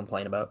something else to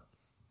complain about.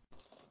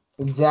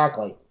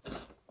 Exactly.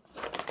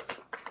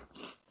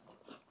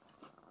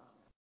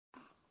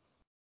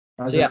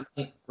 I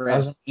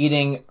was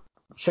eating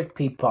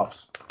chickpea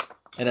puffs.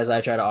 And as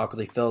I try to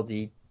awkwardly fill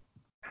the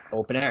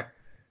open air.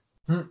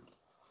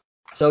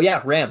 So,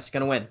 yeah, Rams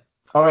going to win.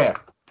 Oh, yeah.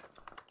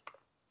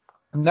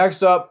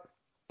 Next up,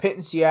 Pitt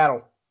and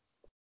Seattle.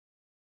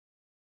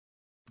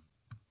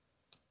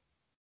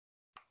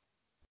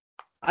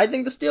 I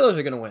think the Steelers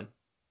are going to win.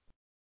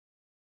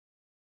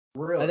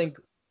 Really? I think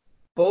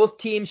both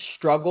teams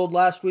struggled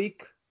last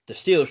week. The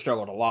Steelers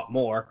struggled a lot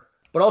more,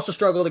 but also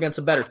struggled against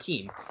a better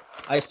team.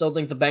 I still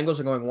think the Bengals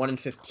are going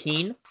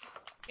 1-15,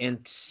 and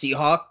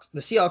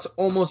the Seahawks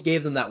almost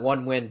gave them that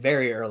one win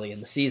very early in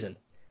the season.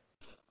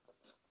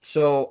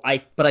 But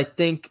I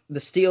think the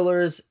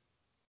Steelers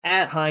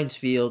at Heinz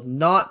Field,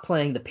 not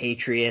playing the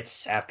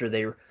Patriots after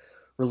they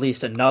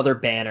released another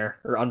banner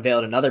or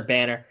unveiled another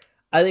banner,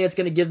 I think it's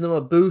going to give them a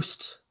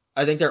boost.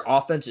 I think their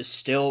offense is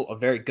still a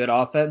very good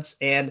offense,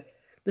 and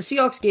the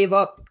Seahawks gave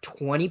up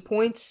 20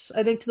 points,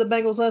 I think, to the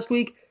Bengals last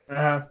week.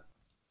 Uh-huh.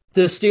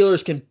 The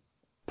Steelers can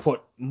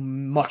put up a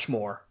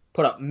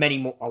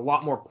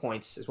lot more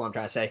points, is what I'm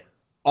trying to say,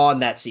 on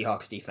that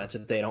Seahawks defense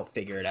if they don't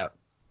figure it out.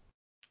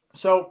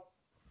 So,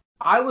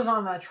 I was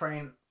on that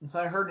train, and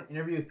so I heard an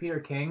interview with Peter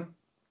King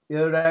the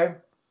other day.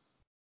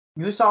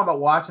 He was talking about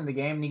watching the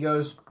game, and he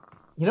goes,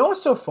 you know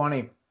what's so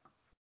funny?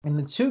 In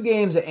the 2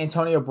 games that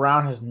Antonio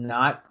Brown has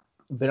not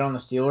been on the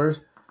Steelers,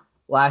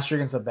 last year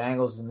against the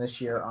Bengals and this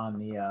year on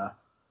the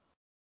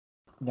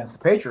against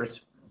the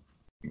Patriots,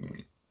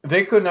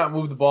 they could not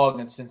move the ball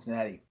against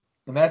Cincinnati.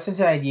 And that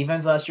Cincinnati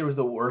defense last year was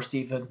the worst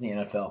defense in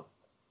the NFL.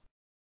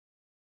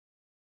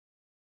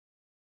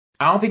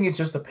 I don't think it's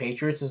just the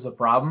Patriots is the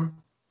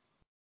problem.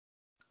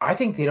 I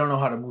think they don't know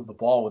how to move the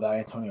ball without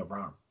Antonio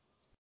Brown.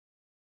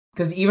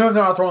 Because even if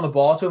they're not throwing the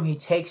ball to him, he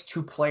takes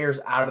 2 players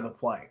out of the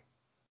play.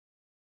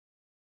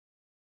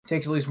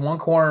 Takes at least one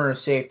corner and a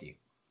safety.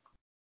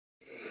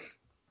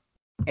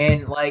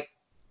 And, like,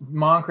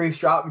 Moncrief's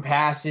dropping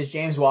passes.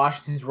 James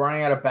Washington's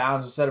running out of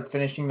bounds instead of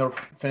finishing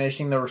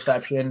the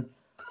reception.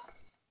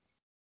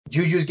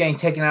 Juju's getting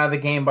taken out of the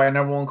game by a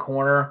number 1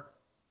 corner.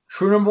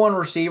 True number 1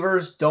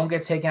 receivers don't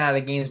get taken out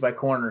of games by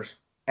corners.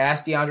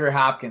 Ask DeAndre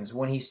Hopkins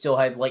when he still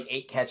had, like,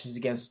 8 catches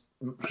against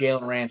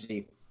Jalen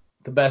Ramsey,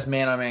 the best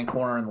man-on-man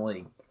corner in the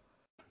league.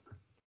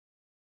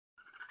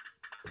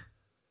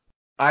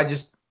 I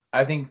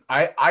think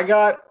I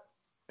got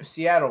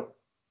Seattle.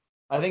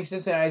 I think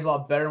Cincinnati's a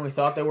lot better than we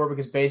thought they were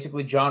because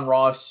basically John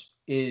Ross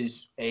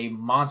is a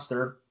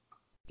monster.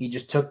 He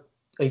just took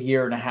a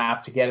year and a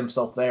half to get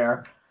himself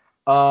there.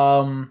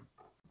 I'm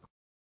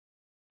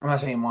not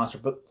saying a monster,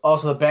 but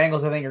also the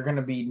Bengals I think are going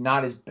to be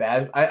not as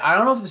bad. I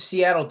don't know if the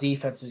Seattle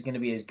defense is going to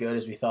be as good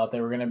as we thought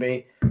they were going to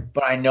be,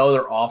 but I know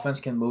their offense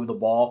can move the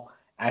ball.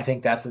 I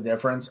think that's the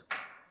difference.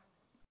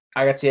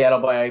 I got Seattle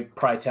by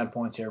probably 10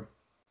 points here.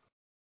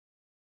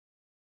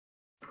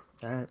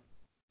 All right.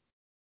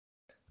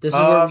 This is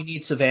where we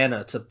need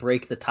Savannah to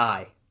break the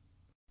tie.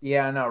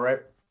 Yeah, I know, right?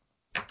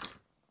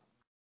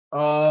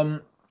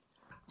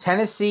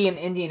 Tennessee and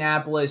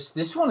Indianapolis.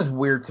 This one is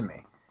weird to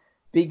me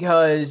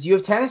because you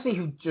have Tennessee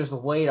who just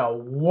laid a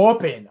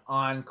whooping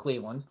on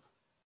Cleveland,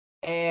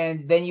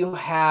 and then you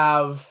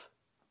have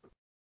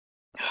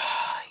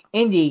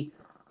Indy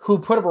who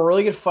put up a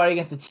really good fight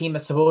against the team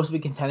that's supposed to be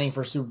contending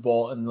for Super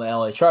Bowl in the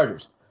LA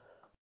Chargers.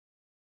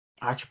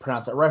 I actually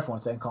pronounced that right for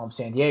once. I didn't call them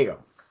San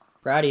Diego.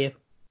 Proud of you.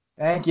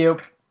 Thank you.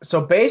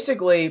 So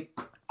basically,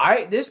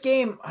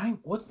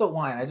 what's the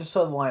line? I just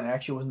saw the line. It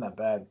actually wasn't that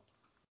bad.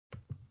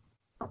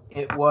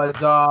 It was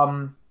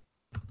Titans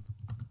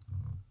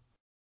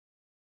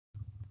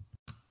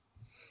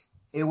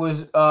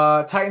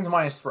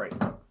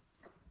 -3.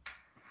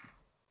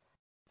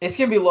 It's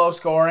gonna be low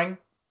scoring.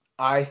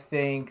 I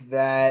think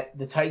that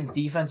the Titans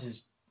defense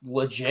is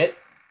legit.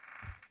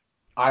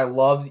 I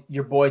love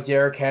your boy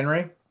Derrick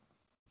Henry.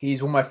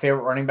 He's one of my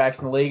favorite running backs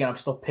in the league, and I'm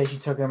still pissed you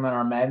took him in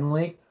our Madden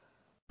league.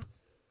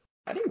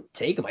 I didn't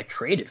take him. I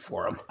traded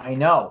for him. I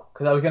know,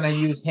 because I was going to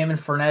use him and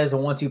Fournette as a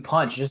 1-2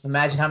 punch. Just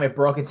imagine how many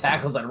broken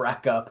tackles I'd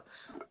rack up.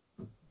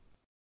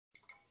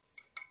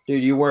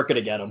 Dude, you weren't going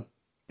to get him.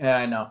 Yeah,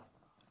 I know.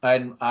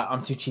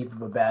 I'm too cheap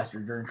of a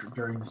bastard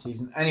during the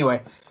season.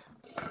 Anyway,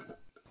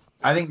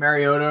 I think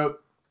Mariota,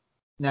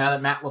 now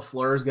that Matt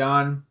LaFleur is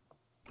gone,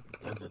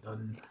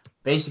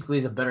 basically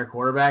is a better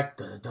quarterback.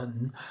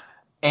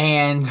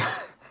 And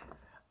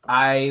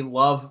I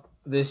love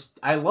this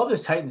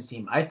Titans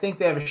team. I think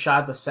they have a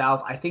shot at the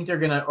South. I think they're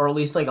gonna, or at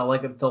least like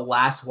the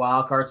last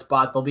wild card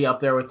spot. They'll be up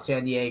there with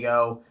San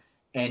Diego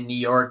and New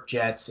York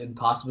Jets and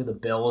possibly the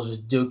Bills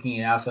just duking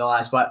it out for the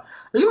last spot.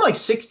 There's gonna be like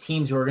 6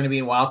 teams who are gonna be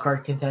in wild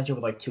card contention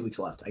with like 2 weeks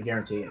left. I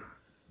guarantee it.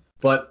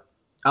 But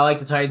I like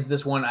the Titans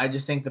this one. I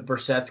just think that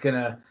Brissett's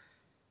gonna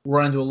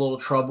run into a little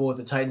trouble with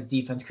the Titans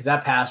defense because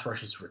that pass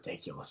rush is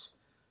ridiculous.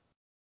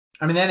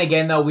 I mean, then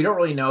again though, we don't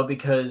really know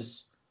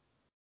because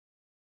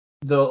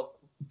the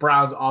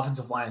Browns'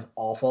 offensive line is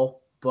awful,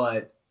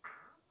 but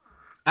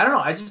I don't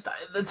know.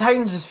 The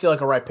Titans just feel like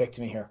a right pick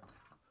to me here.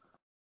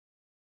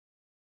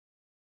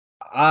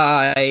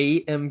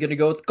 I am going to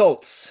go with the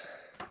Colts.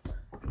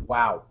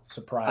 Wow.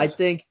 Surprise. I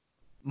think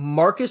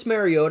Marcus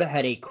Mariota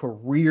had a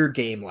career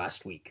game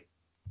last week.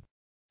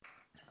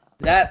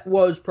 That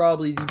was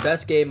probably the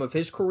best game of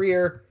his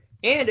career,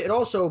 and it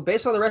also,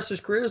 based on the rest of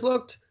his careers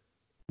looked,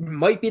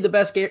 might be the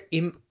best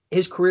game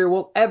his career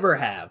will ever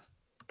have.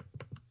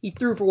 He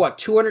threw for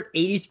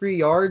 283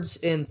 yards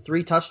and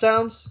 3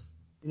 touchdowns?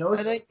 You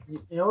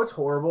know what's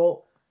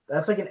horrible?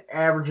 That's like an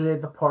average day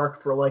at the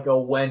park for like a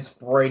Wentz,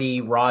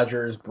 Brady,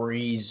 Rodgers,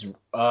 Breeze.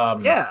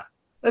 Yeah,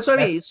 that's what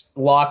I mean. It's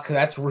luck.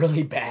 That's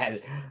really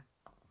bad.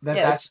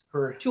 That's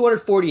for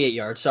 248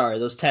 yards. Sorry,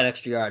 those 10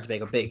 extra yards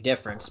make a big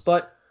difference.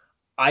 But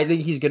I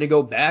think he's going to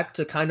go back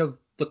to kind of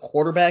the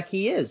quarterback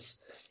he is.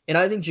 And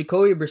I think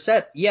Jacoby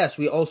Brissett, yes,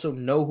 we also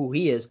know who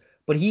he is,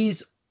 but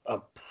he's a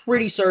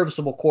pretty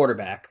serviceable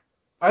quarterback.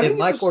 If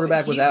my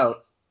quarterback was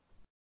out,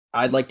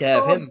 I'd like to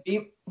have him.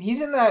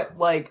 He's in that,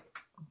 like,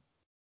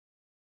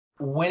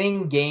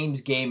 winning games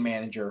game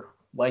manager.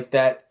 Like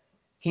that.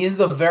 He's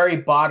the very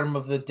bottom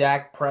of the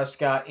Dak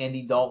Prescott,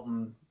 Andy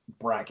Dalton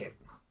bracket.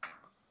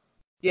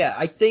 Yeah,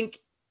 I think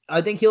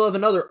he'll have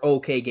another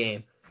okay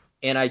game.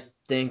 And I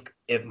think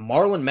if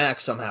Marlon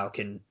Mack somehow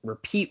can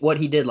repeat what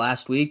he did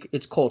last week,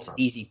 it's Colts'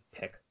 easy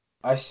pick.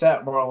 I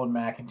sat Marlon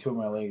Mack in 2 of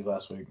my leagues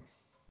last week.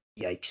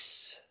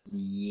 Yikes.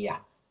 Yeah.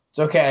 It's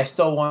okay. I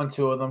still won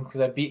 2 of them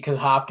because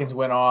Hopkins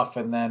went off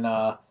and then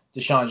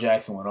Deshaun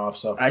Jackson went off.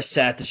 So I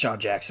sat Deshaun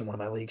Jackson in one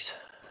of my leagues.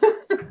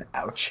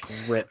 Ouch.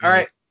 All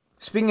right.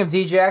 Speaking of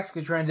D-Jacks,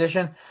 good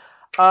transition.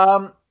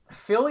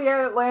 Philly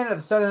at Atlanta,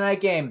 the Sunday night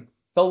game.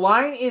 The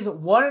line is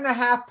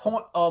 1.5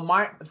 point.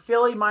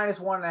 Philly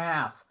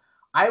 -1.5.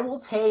 I will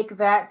take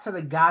that to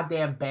the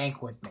goddamn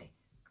bank with me.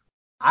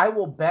 I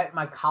will bet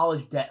my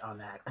college debt on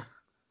that.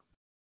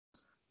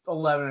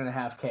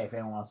 11.5K if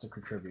anyone wants to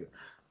contribute.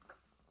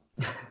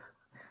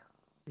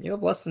 You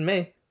have less than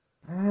me.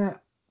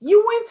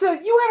 You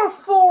had a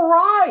full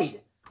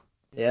ride.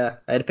 Yeah,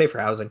 I had to pay for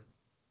housing.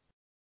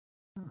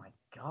 Oh my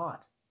god.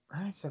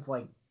 I just have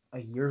like a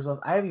year's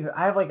left. I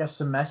have like a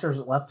semester's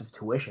left of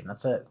tuition.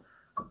 That's it.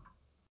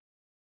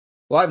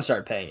 Well, I haven't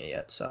started paying it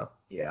yet, so.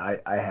 Yeah,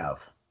 I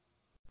have.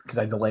 Because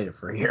I delayed it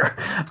for a year.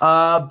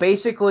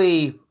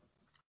 Basically,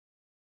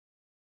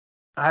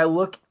 I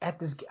look at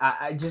this.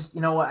 I just,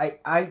 you know what?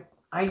 I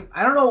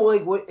don't know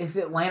like what if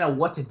Atlanta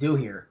what to do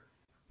here,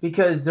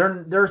 because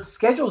their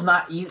schedule's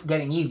not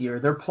getting easier.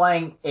 They're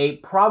playing a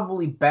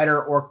probably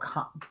better or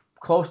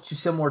close to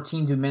similar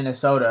team to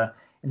Minnesota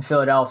and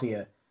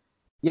Philadelphia.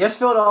 Yes,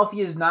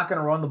 Philadelphia is not going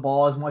to run the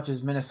ball as much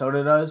as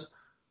Minnesota does.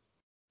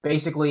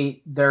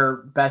 Basically, their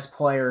best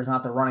player is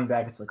not the running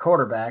back; it's the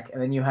quarterback.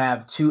 And then you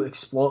have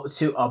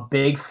a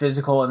big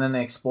physical, and then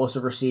an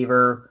explosive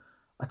receiver,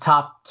 a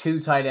top 2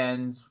 tight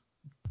ends,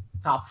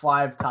 top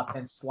 5, top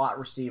 10 slot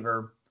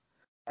receiver,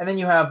 and then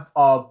you have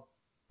a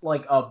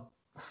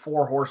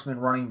 4 horseman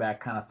running back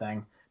kind of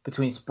thing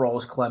between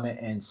Sproles, Clement,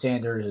 and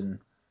Sanders and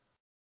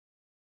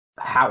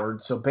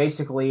Howard. So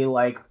basically,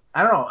 I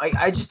don't know.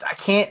 I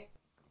can't.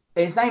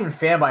 It's not even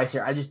fan bias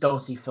here. I just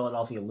don't see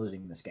Philadelphia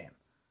losing this game.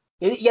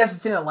 Yes,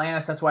 it's in Atlanta,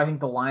 so that's why I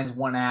think the line's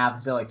 1.5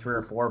 instead of 3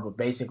 or 4. But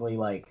basically,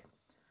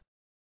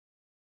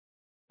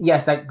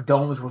 yes, that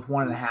dome is worth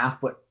 1.5.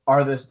 But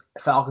are the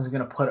Falcons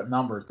going to put up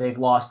numbers? They've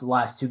lost the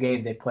last 2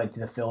 games they played to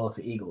the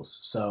Philadelphia Eagles.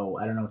 So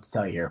I don't know what to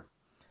tell you here.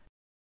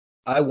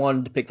 I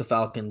wanted to pick the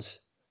Falcons.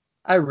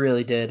 I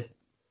really did.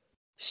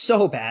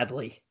 So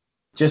badly.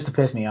 Just to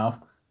piss me off.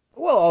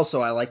 Well,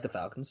 also, I like the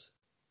Falcons.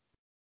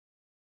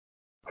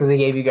 Because they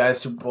gave you guys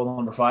Super Bowl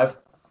number 5?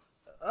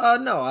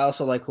 No, I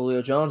also like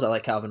Julio Jones. I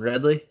like Calvin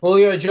Ridley.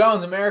 Julio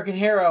Jones, American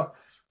hero.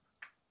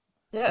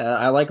 Yeah,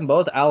 I like them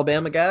both.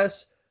 Alabama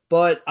guys.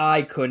 But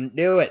I couldn't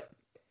do it.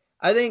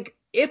 I think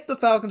if the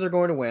Falcons are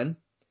going to win,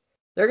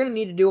 they're going to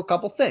need to do a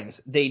couple things.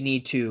 They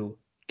need to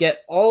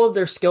get all of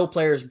their skill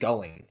players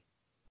going.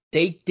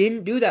 They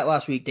didn't do that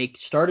last week. They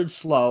started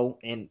slow,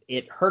 and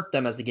it hurt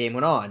them as the game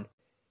went on.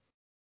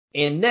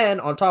 And then,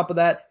 on top of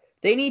that,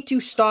 they need to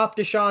stop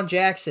Deshaun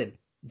Jackson.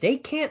 They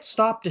can't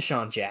stop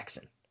Deshaun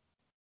Jackson.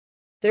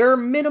 There are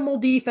minimal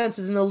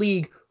defenses in the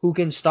league who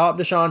can stop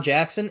Deshaun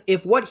Jackson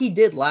if what he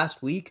did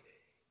last week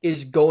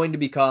is going to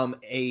become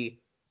a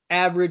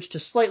average to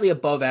slightly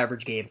above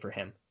average game for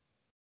him.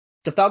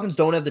 The Falcons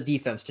don't have the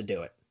defense to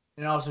do it.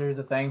 And also, here's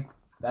the thing.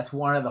 That's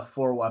one of the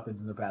 4 weapons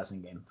in the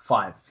passing game.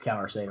 5,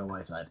 count Arcega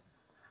Whiteside.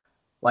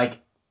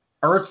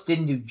 Ertz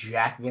didn't do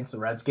jack against the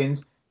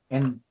Redskins,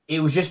 and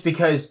it was just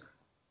because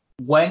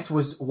Wentz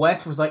was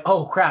like,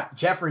 oh crap,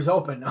 Jeffrey's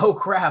open. Oh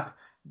crap,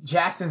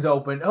 Jackson's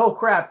open. Oh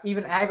crap,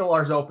 even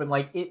Aguilar's open.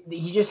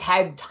 He just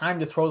had time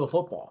to throw the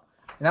football.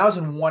 And that was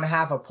in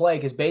 1/2 of play,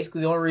 because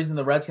basically the only reason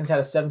the Redskins had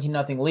a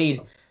 17-0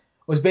 lead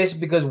was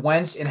basically because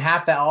Wentz and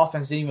half that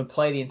offense didn't even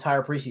play the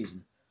entire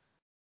preseason.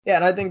 Yeah,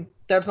 and I think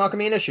that's not going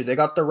to be an issue. They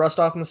got the rust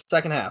off in the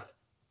second half.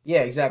 Yeah,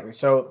 exactly.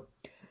 So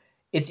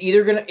it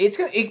either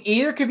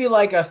could be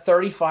like a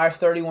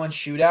 35-31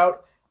 shootout,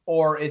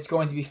 or it's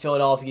going to be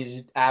Philadelphia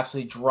just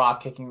absolutely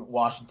drop kicking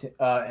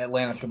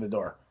Atlanta through the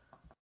door.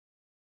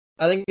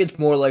 I think it's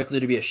more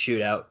likely to be a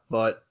shootout,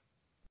 but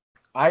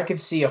I could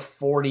see a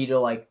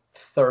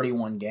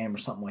 40-31 game or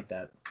something like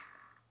that.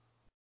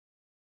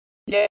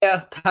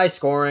 Yeah, high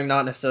scoring,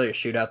 not necessarily a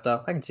shootout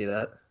though. I can see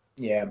that.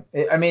 Yeah,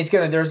 it's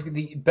gonna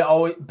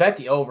bet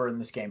the over in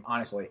this game,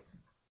 honestly. Are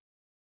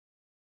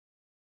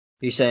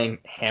you saying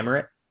hammer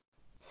it?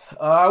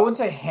 I wouldn't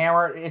say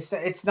hammer it.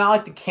 It's not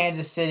like the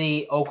Kansas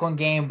City Oakland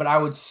game, but I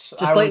would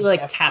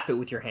tap it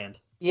with your hand.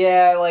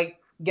 Yeah,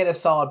 get a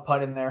solid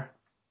putt in there.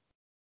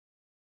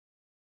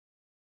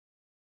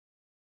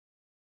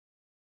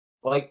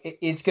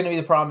 It's gonna be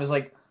the problem is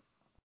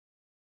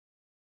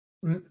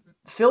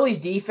Philly's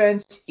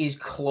defense is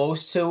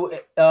close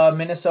to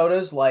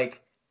Minnesota's.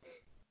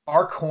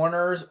 Our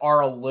corners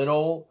are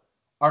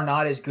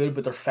not as good,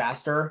 but they're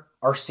faster.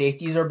 Our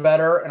safeties are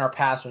better, and our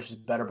pass rush is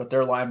better, but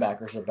their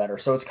linebackers are better.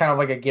 So it's kind of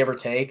like a give or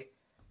take.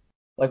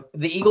 The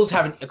Eagles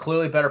have a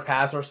clearly better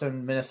pass rush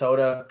than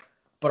Minnesota,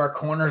 but our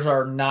corners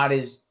are not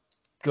as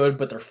good,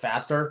 but they're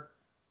faster.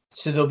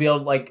 So they'll be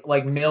able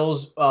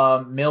Mills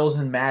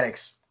and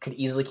Maddox could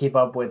easily keep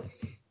up with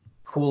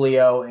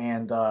Julio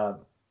and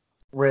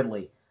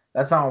Ridley.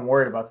 That's not what I'm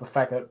worried about. The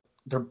fact that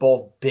they're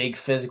both big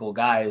physical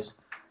guys.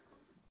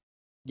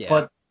 Yeah.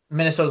 But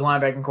Minnesota's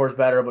linebacking core is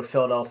better, but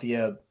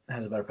Philadelphia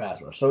has a better pass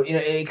rush. So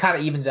it kind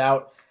of evens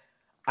out.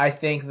 I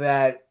think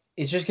that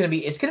it's gonna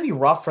be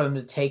rough for them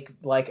to take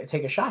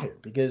a shot here,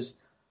 because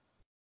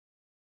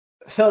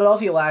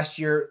Philadelphia last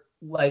year,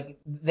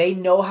 they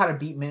know how to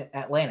beat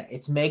Atlanta.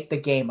 It's make the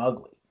game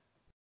ugly.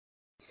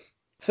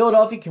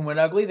 Philadelphia can win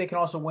ugly. They can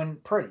also win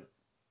pretty.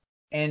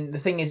 And the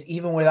thing is,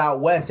 even without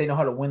Wentz, they know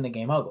how to win the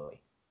game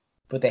ugly.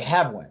 But they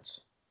have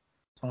Wentz.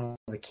 So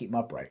they keep them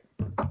upright.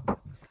 All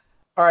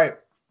right.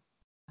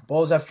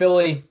 Bulls at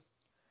Philly.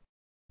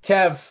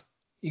 Kev,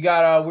 you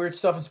got weird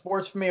stuff in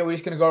sports for me, or are we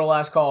just going to go to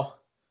last call?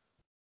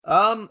 We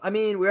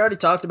already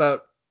talked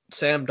about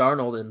Sam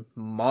Darnold and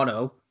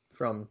mono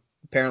from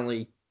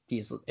apparently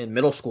he's in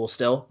middle school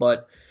still.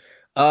 But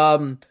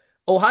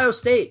Ohio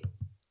State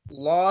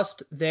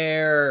lost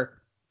their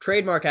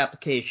trademark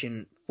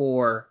application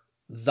for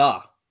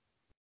the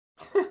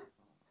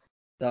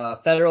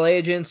federal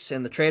agents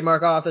and the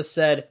trademark office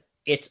said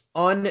it's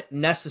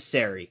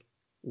unnecessary.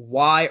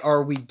 Why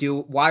are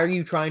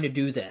you trying to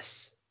do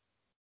this?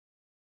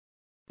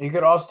 You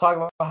could also talk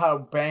about how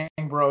Bang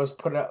Bros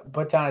put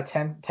down a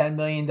 $10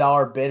 million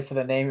bid for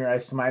the naming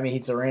rights to Miami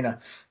Heat's arena.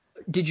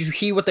 Did you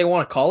hear what they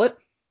want to call it?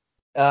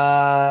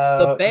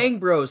 The The Bang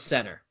Bros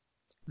Center.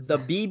 The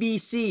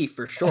BBC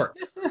for short.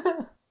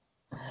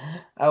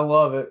 I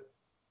love it.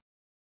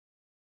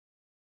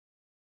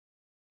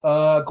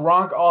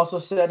 Gronk also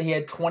said he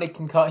had 20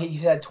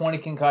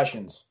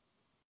 concussions.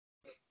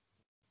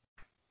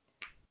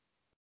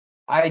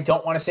 I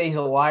don't want to say he's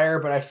a liar,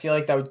 but I feel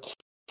like that would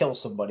kill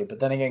somebody. But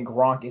then again,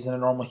 Gronk isn't a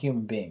normal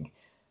human being.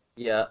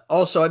 Yeah.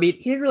 Also, I mean,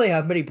 he didn't really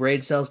have many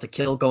brain cells to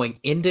kill going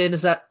into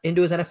his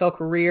NFL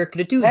career.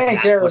 Could it do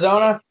Thanks, that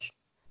Arizona.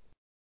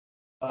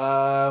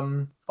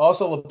 Also,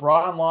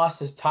 LeBron lost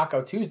his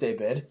Taco Tuesday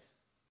bid.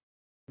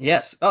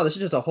 Yes. Oh, this is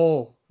just a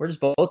whole. We're just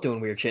both doing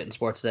weird shit in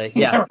sports today.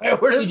 Yeah.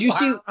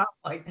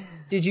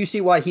 Did you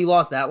see why he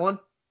lost that one?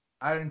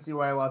 I didn't see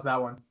why he lost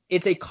that one.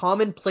 It's a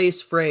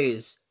commonplace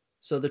phrase.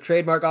 So the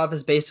trademark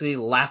office basically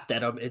laughed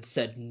at him and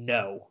said,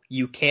 "No,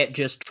 you can't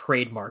just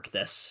trademark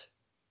this."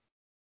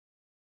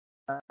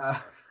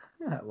 I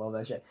love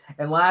that shit.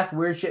 And last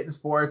weird shit in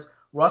sports,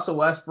 Russell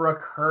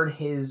Westbrook heard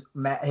his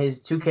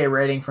 2K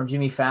rating from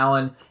Jimmy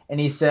Fallon, and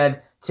he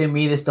said, "To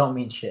me, this don't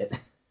mean shit."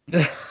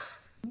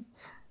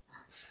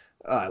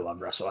 Oh, I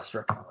love Russell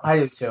Westbrook. I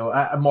do too.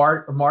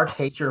 Mark's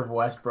hatred of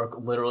Westbrook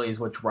literally is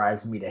what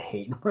drives me to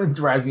hate,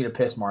 drives me to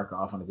piss Mark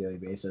off on a daily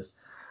basis.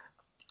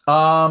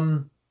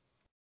 I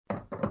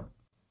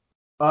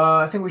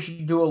think we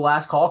should do a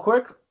last call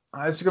quick.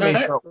 This is going to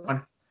be a short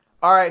one.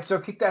 All right, so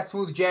kick that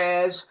smooth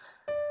jazz.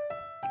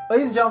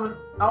 Ladies and gentlemen,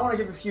 I want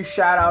to give a few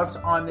shout-outs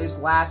on this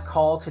last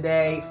call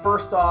today.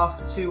 First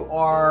off, to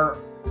our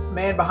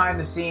man behind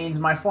the scenes,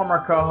 my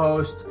former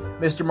co-host,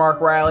 Mr.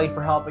 Mark Riley,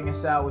 for helping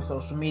us out with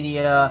social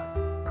media,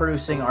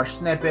 producing our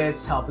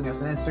snippets, helping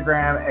us on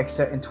Instagram,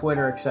 and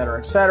Twitter, etc.,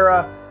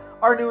 etc.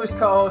 Our newest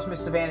co-host,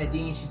 Miss Savannah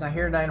Dean, she's not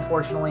here tonight,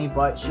 unfortunately,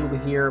 but she'll be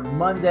here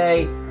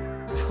Monday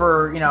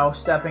for,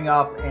 stepping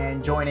up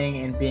and joining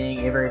and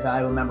being a very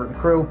valuable member of the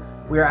crew.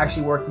 We are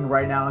actually working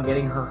right now on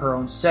getting her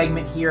own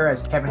segment here,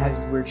 as Kevin has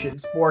his weird shit in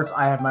sports.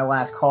 I have my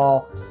last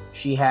call.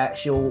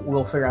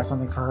 We'll figure out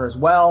something for her as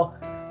well.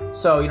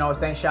 So,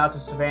 thanks, shout out to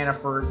Savannah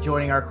for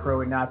joining our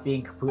crew and not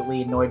being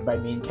completely annoyed by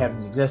me and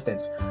Kevin's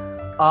existence.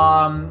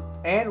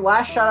 And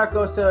last shout out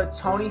goes to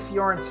Tony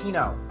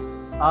Fiorentino,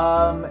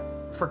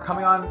 for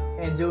coming on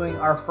and doing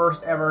our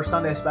first ever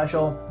Sunday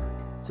special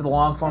to the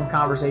long form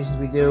conversations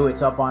we do.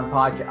 It's up on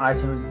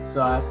iTunes. It's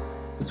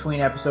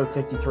between episode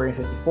 53 and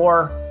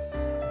 54.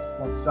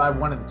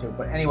 One of the two.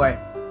 But anyway,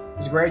 it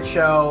was a great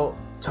show.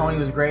 Tony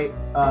was a great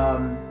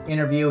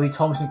interview. He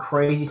told me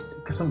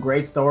some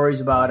great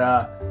stories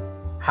about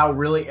how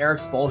really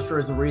Eric Spoelstra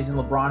is the reason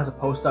LeBron has a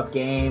post-up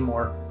game,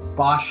 or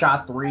Bosch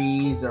shot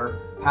threes, or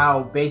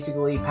how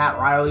basically Pat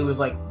Riley was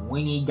like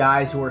wingy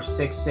guys who are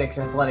 6'6"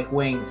 athletic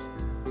wings.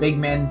 Big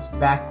men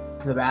back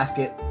to the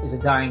basket is a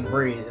dying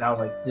breed. And I was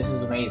like, this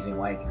is amazing.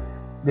 Like,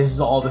 this is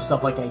all the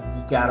stuff like I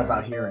geek out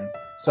about hearing.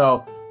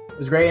 So it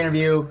was a great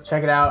interview.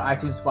 Check it out.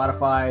 iTunes,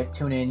 Spotify,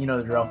 tune in. You know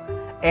the drill.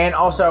 And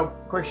also,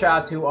 quick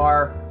shout out to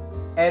our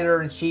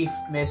editor-in-chief,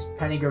 Miss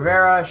Penny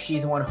Guevara.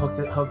 She's the one who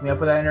hooked me up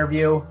with that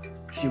interview.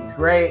 She was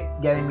great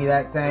getting me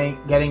that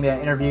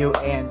interview,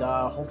 and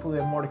hopefully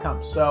we have more to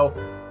come. So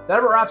that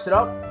about wraps it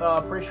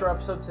up. Pretty short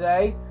episode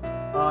today.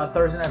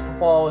 Thursday Night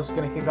Football is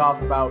going to kick off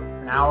in about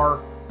an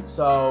hour.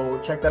 So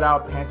check that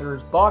out,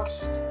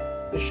 Panthers-Bucks.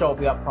 This show will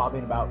be up probably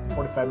in about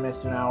 45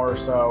 minutes to an hour or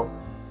so.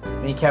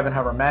 Me and Kevin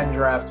have our Madden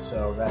draft,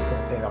 so that's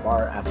going to take up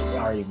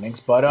our evenings.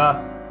 But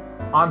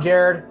I'm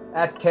Jared.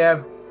 That's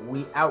Kev.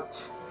 We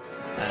out.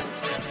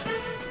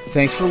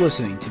 Thanks for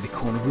listening to the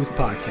Corner Booth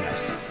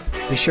Podcast.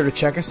 Be sure to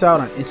check us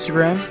out on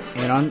Instagram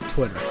and on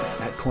Twitter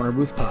at Corner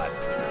Booth Pod.